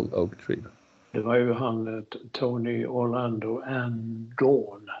an old oak tree? Det var ju han Tony Orlando and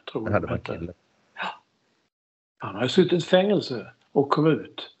Dawn, tror jag. Han har suttit i fängelse och kom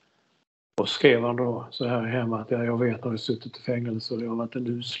ut. Och skrev han då så här hemma att jag vet att jag har suttit i fängelse och det har varit en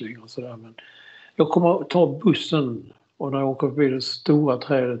usling och sådär. Men jag kommer att ta bussen och när jag åker förbi det stora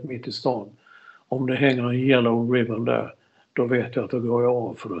trädet mitt i stan. Om det hänger en yellow ribbon där, då vet jag att då går jag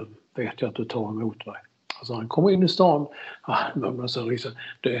av för då vet jag att du tar emot mig. Alltså han kommer in i stan,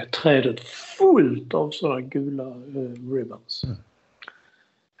 det är trädet fullt av sådana gula ribbons.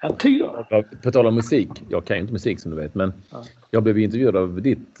 På tal om musik, jag kan ju inte musik som du vet, men jag blev intervjuad av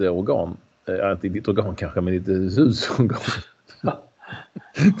ditt organ, inte ditt organ kanske, men ditt husorgan.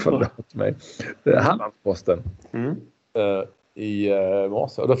 Förlåt mig. Hallandsposten. I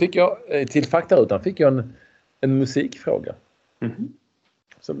morse. Och då fick jag, till faktarutan fick jag en musikfråga.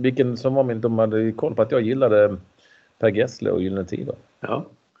 Som var de hade koll på att jag gillade Per Gessle och Gyllene Tider. Ja.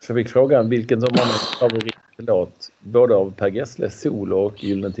 Så jag fick frågan vilken som var min favoritlåt både av Per Gessle solo och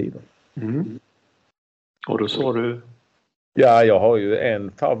Gyllene Tider. Och då sa du? Ja, jag har ju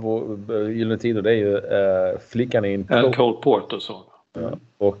en favorit Gyllene Tider, det är ju Flickan i en Cole Porter så. Ja.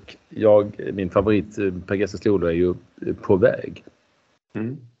 Och min favorit Per Gessle solo är ju På väg.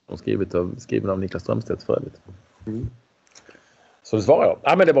 Skriven av Niklas Strömstedt för övrigt. Så det svarar jag.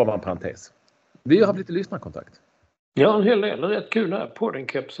 Ja, men det var bara en parentes. Vi har haft lite lyssnarkontakt. Ja, en hel del. Rätt kul här på den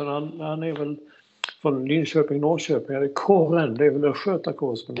kepsen. Han är väl från Linköping, Norrköping. Det är kåren. Det är väl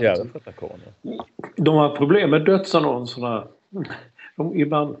Skötarkorrespondenten. Ja, Skötarkåren. Ja. De har problem med dödsannonserna.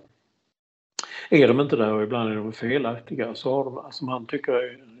 Ibland är de inte där och ibland är de felaktiga. Så har de, som han tycker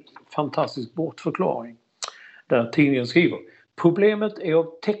är en fantastisk bortförklaring. Där tidningen skriver: problemet är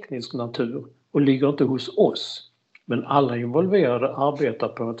av teknisk natur och ligger inte hos oss. Men alla involverade arbetar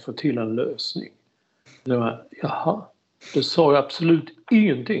på att få till en lösning. Jaha, det sa jag absolut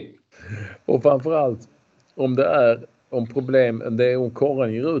ingenting. Och framförallt om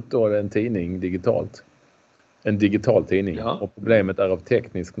Korren ger ut då en tidning digitalt. En digital tidning. Ja. Och problemet är av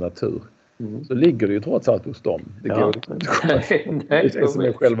teknisk natur. Så ligger det ju trots allt hos dem. Det går nej, det som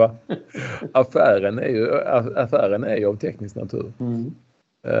är själva affären är ju av teknisk natur.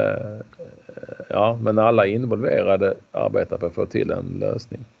 Ja, men alla involverade arbetar på att få till en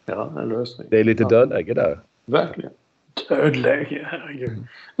lösning. Ja, en lösning. Det är lite dödläge där. Verkligen. Dödläge, herregud.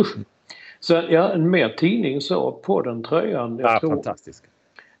 Så en mer tidning så på den tröjan. Fantastisk.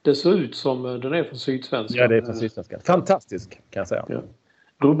 Det ser ut som den är från Sydsvenskan. Ja, det är från Sydsvenskan. Fantastisk kan jag säga. Ja.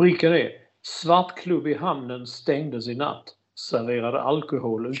 Rubriken är: Svartklubb i hamnen stängdes i natt. serverade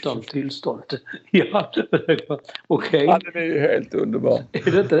alkohol utan tillstånd. Ja, okej. Ja, det är ju helt underbart.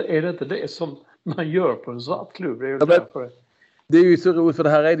 Är det inte det som man gör på en svartklubb? Det är ju därför. Det är ju så roligt, för det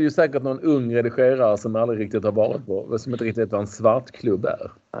här är det ju säkert någon ung redigerare som aldrig riktigt har varit på. Som inte riktigt vet vad en svartklubb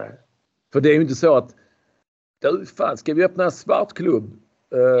är. Nej. För det är ju inte så att fan, ska vi öppna en svartklubb?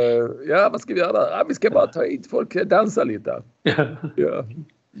 Ja, vad ska vi göra där? Ja, vi ska bara ta hit folk och dansa lite. Ja.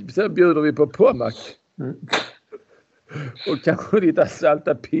 Sen bjuder vi på pommack. Och kanske lite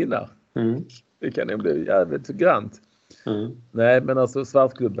salta pinnar. Det kan ju bli jävligt grant. Nej, men alltså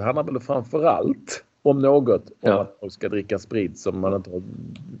svartklubb handlar väl framförallt om något. Om att man ska dricka sprit som man inte har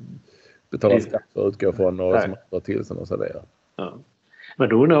betalat skatt för att utgå från och som man har tillstånd och servera. Ja. Men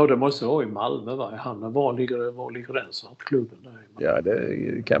då det måste vara i Malmö, va? I Hamnen. Var ligger den svartklubben där? Ja,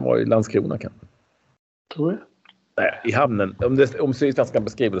 det kan vara i Landskrona kanske. Tror jag. Nej, i hamnen. Om Sydsvenskan kan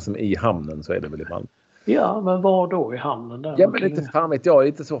beskriva det som i hamnen så är det väl i Malmö. Ja, men var då i hamnen där? Ja, men inte fan vet jag.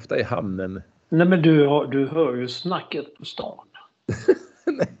 Inte så ofta i hamnen. Nej, men du hör ju snacket på stan.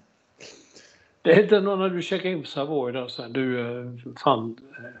 Nej. Det är inte någon när du checkar in på Savoy där och säger du, fan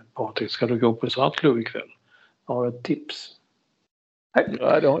Patrik, ska du gå på svartklubb ikväll? Har ett tips? Nej, det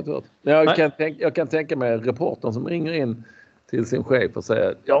har jag inte hört. Jag kan tänka mig reportern som ringer in till sin chef och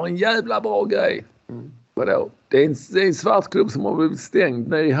säger jag har en jävla bra grej. Vadå? Det är en svartklubb som har blivit stängd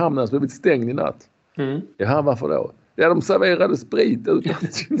nere i hamnen, som har blivit stängd i natt. Ja, varför då? Ja, de serverade sprit utan.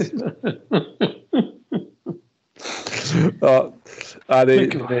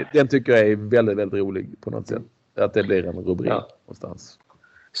 Den tycker jag är väldigt, väldigt rolig på något sätt. Att det blir en rubrik någonstans.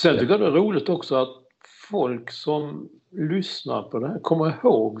 Sen tycker jag det är roligt också att folk som lyssnar på det här kommer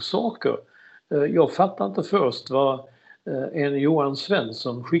ihåg saker. Jag fattar inte först vad en Johan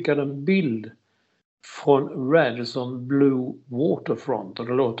Svensson skickade en bild från Radisson Blue Waterfront, och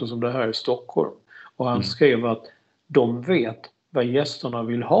det låter som det här i Stockholm. Och han skrev att de vet vad gästerna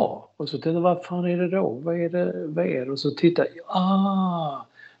vill ha. Och så tänkte jag, vad fan är det då? Vad är det? Och så tittade jag,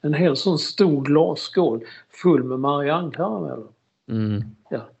 en hel sån stor glasskål full med Marianne-karameller.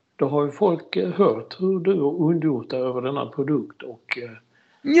 Ja, då har ju folk hört hur du har ondgjort dig över denna produkt. Och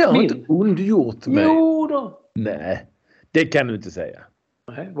jag har inte ondgjort mig. Jo då. Nej, det kan du inte säga.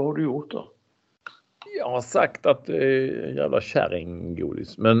 Nej, vad har du gjort då? Jag har sagt att det är en jävla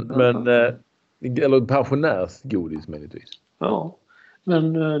kärringgodis. Men eller pensionärsgodis möjligtvis. Ja,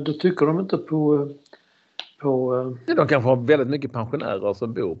 men då tycker de inte på de kanske har väldigt mycket pensionärer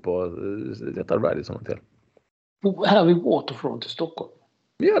som bor på detta Radisson Hotel. Här vid Waterfront i Stockholm.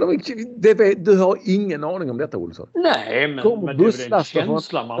 Ja, du har ingen aning om detta, Olsson. Nej, men det är väl en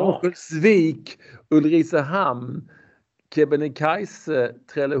känsla man har. Svik, Ulricehamn, Kebnekaise,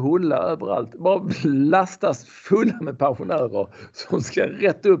 Trellehulla, överallt. Bara lastas fulla med pensionärer som ska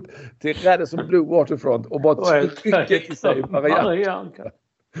rätt upp till Radisson Blue Waterfront och bara trycka i sig Marianne.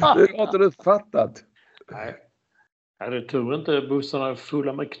 Det har inte du fattat. Nej. Det tror inte bussarna är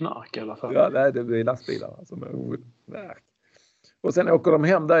fulla med knark i alla fall. Ja, nej, det blir lastbilar som är knark. Och sen åker de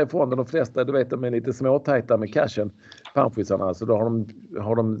hem därifrån, och de flesta, du vet, de är lite småtajta med cashen, pensionärsarna, så då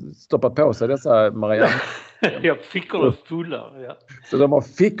har de stoppat på sig dessa Marianne. Ja, fickorna fulla. Ja. Så de har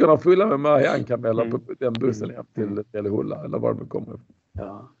fickorna fulla med Marianne-kameller på den bussen hem till Trellehulla, eller var de kommer.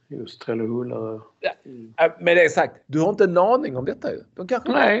 Ja, just Trellehulla. Ja. Men det är sagt, du har inte en aning om detta ju. De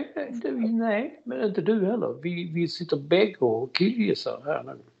kanske... Nej, men inte du heller. Vi sitter bägge och killgissar här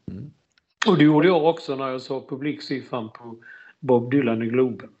nu. Och det gjorde jag också när jag såg publiksiffran på Bob Dylan i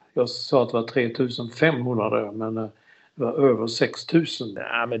Globen. Jag sa att det var 3500 där, men det var över 6000.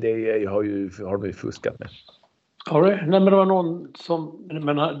 Ja, men det har de ju fuskat med. Ja, nej, men det var någon som...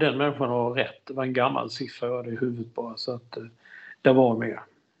 Men den människan har rätt. Det var en gammal siffra jag hade i huvudet bara, så att det var mer.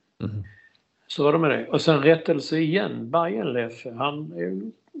 Så var det med det. Och sen rättelse igen. Bajenleff, han är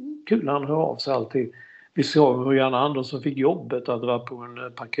kul, han hör av sig alltid. Vi såg hur Jan Andersson fick jobbet att vara på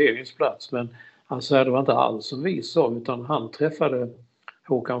en parkeringsplats, men han sa att det var inte alls som vi sa, utan han träffade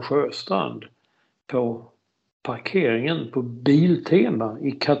Håkan Sjöstrand på parkeringen på Biltema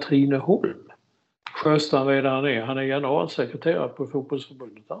i Katrineholm. Sjöstrand, vad är det han är? Han är generalsekreterare på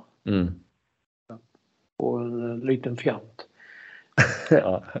fotbollsförbundet där. Och en liten fjant.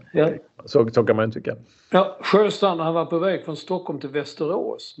 Ja. Så kan man tycka. Ja, Sjöstrand, han var på väg från Stockholm till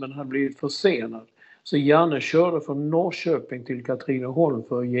Västerås, men han blev försenad. Så Janne körde från Norrköping till Katrineholm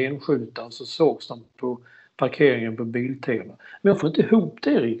för att genskjuta, och så sågs de på parkeringen på Biltema. Men jag får inte ihop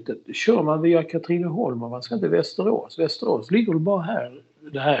det riktigt. Kör man via Katrineholm och man ska till Västerås. Västerås ligger väl bara här.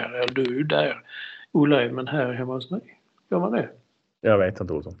 Det här, eller du där. Ola, men här hemma hos mig. Gör man det? Jag vet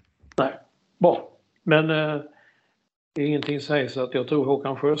inte, Olsson. Nej, bra. Men ingenting sägs att jag tror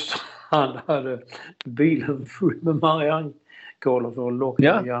Håkan Sjöstrand hade bilen full med Marianne fettkål för att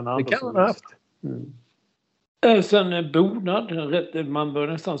locka Jan Andersson. Ja, det kan man ha haft. Sen bonad, man bör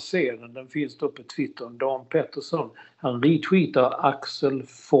nästan se den. Den finns då på Twitter. Dan Pettersson, han retweetar Axel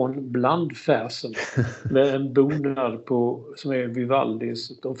von Blandfärsen med en bonad på, som är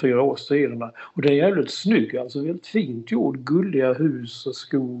Vivaldis de 4 årstiderna. Och den är jävligt snygg, alltså väldigt fint gjord. Gulliga hus och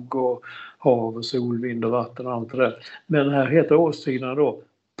skog och hav och sol, vind och vatten och allt det där. Men här heter årstiderna då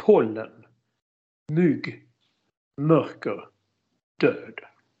pollen, mygg, mörker, död.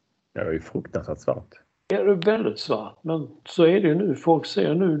 Det är ju fruktansvärt svart. Det är väldigt svart, men så är det nu. Folk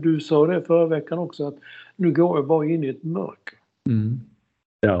säger nu, du sa det förra veckan också, att nu går jag bara in i ett mörker.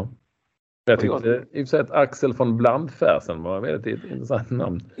 Ja. Jag tyckte i och för sig att Axel von Blandfärsen var ett väldigt intressant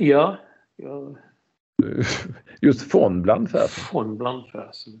namn. Ja. Just von Blandfärsen. Von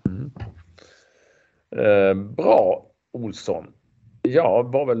Blandfärsen. Bra, Olsson. Ja,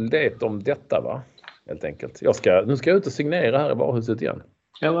 var väl det om detta, va? Helt enkelt. Nu ska jag ut och signera här i varuhuset igen.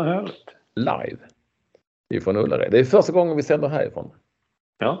 Ja, vad härligt. Live. Ifrån Ullared. Det är första gången vi sänder härifrån.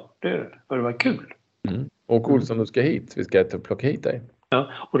 Ja, det är det. Och det var kul. Och Olsson, du ska hit. Vi ska plocka hit dig.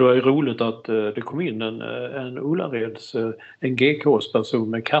 Ja, och det var ju roligt att det kom in en Ullareds, en GKs-person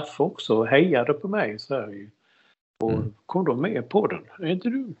med kaffe också och hejade på mig så här. Och kom då med på den. Det är inte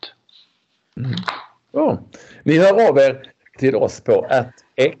dumt. Ja. Ni hör av er till oss på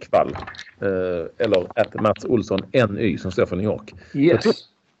 @ekvall eller Mats Olsson NY som står för New York. Yes.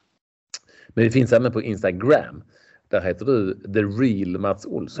 Men det finns även på Instagram. Där heter du The Real Mats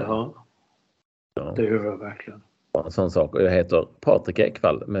Olsson. Ja, det gör jag verkligen. En sån sak. Och jag heter Patrik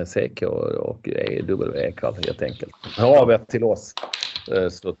Ekvall med CK och Ekvall helt enkelt. Hör av er till oss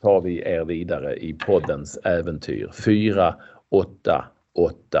så tar vi er vidare i poddens äventyr.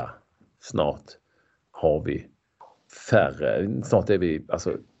 488. Snart har vi färre. Snart är vi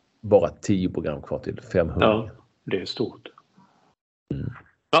alltså bara 10 program kvar till 500. Ja, det är stort.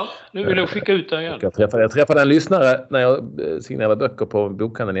 Ja, nu vill jag skicka ut det igen. Jag träffade en lyssnare när jag signerade böcker på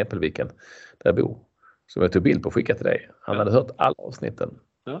bokhandeln i Äppelviken där jag bor. Som jag tog bild på och skickade till dig. Han hade hört alla avsnitten.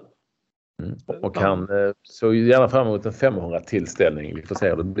 Ja. Och han såg gärna fram emot en 500-tillställning. Vi får se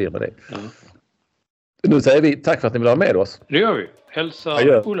hur det blir med det. Ja. Nu säger vi tack för att ni vill ha med oss. Det gör vi.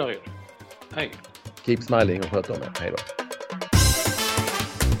 Hälsa Ullared. Hej. Keep smiling och sköt om er. Hej då.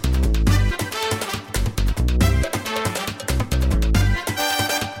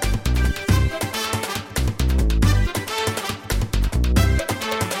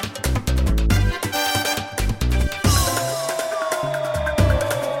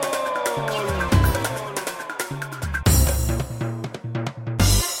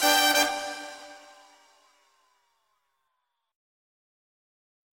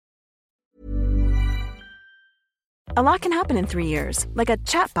 A lot can happen in 3 years, like a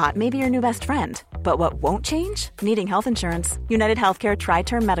chatbot may be your new best friend. But what won't change? Needing health insurance. United Healthcare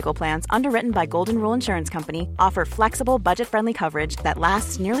Tri-Term Medical Plans, underwritten by Golden Rule Insurance Company, offer flexible, budget-friendly coverage that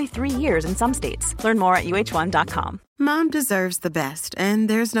lasts nearly 3 years in some states. Learn more at uh1.com. Mom deserves the best, and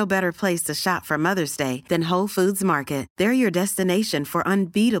there's no better place to shop for Mother's Day than Whole Foods Market. They're your destination for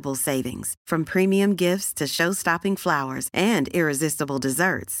unbeatable savings, from premium gifts to show-stopping flowers and irresistible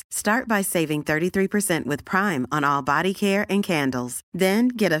desserts. Start by saving 33% with Prime on all body care and candles. Then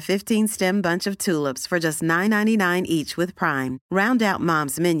get a 15-stem bunch of tulips for just $9.99 each with Prime. Round out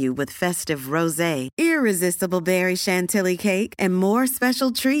Mom's menu with festive rosé, irresistible berry chantilly cake, and more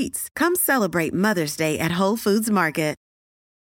special treats. Come celebrate Mother's Day at Whole Foods Market.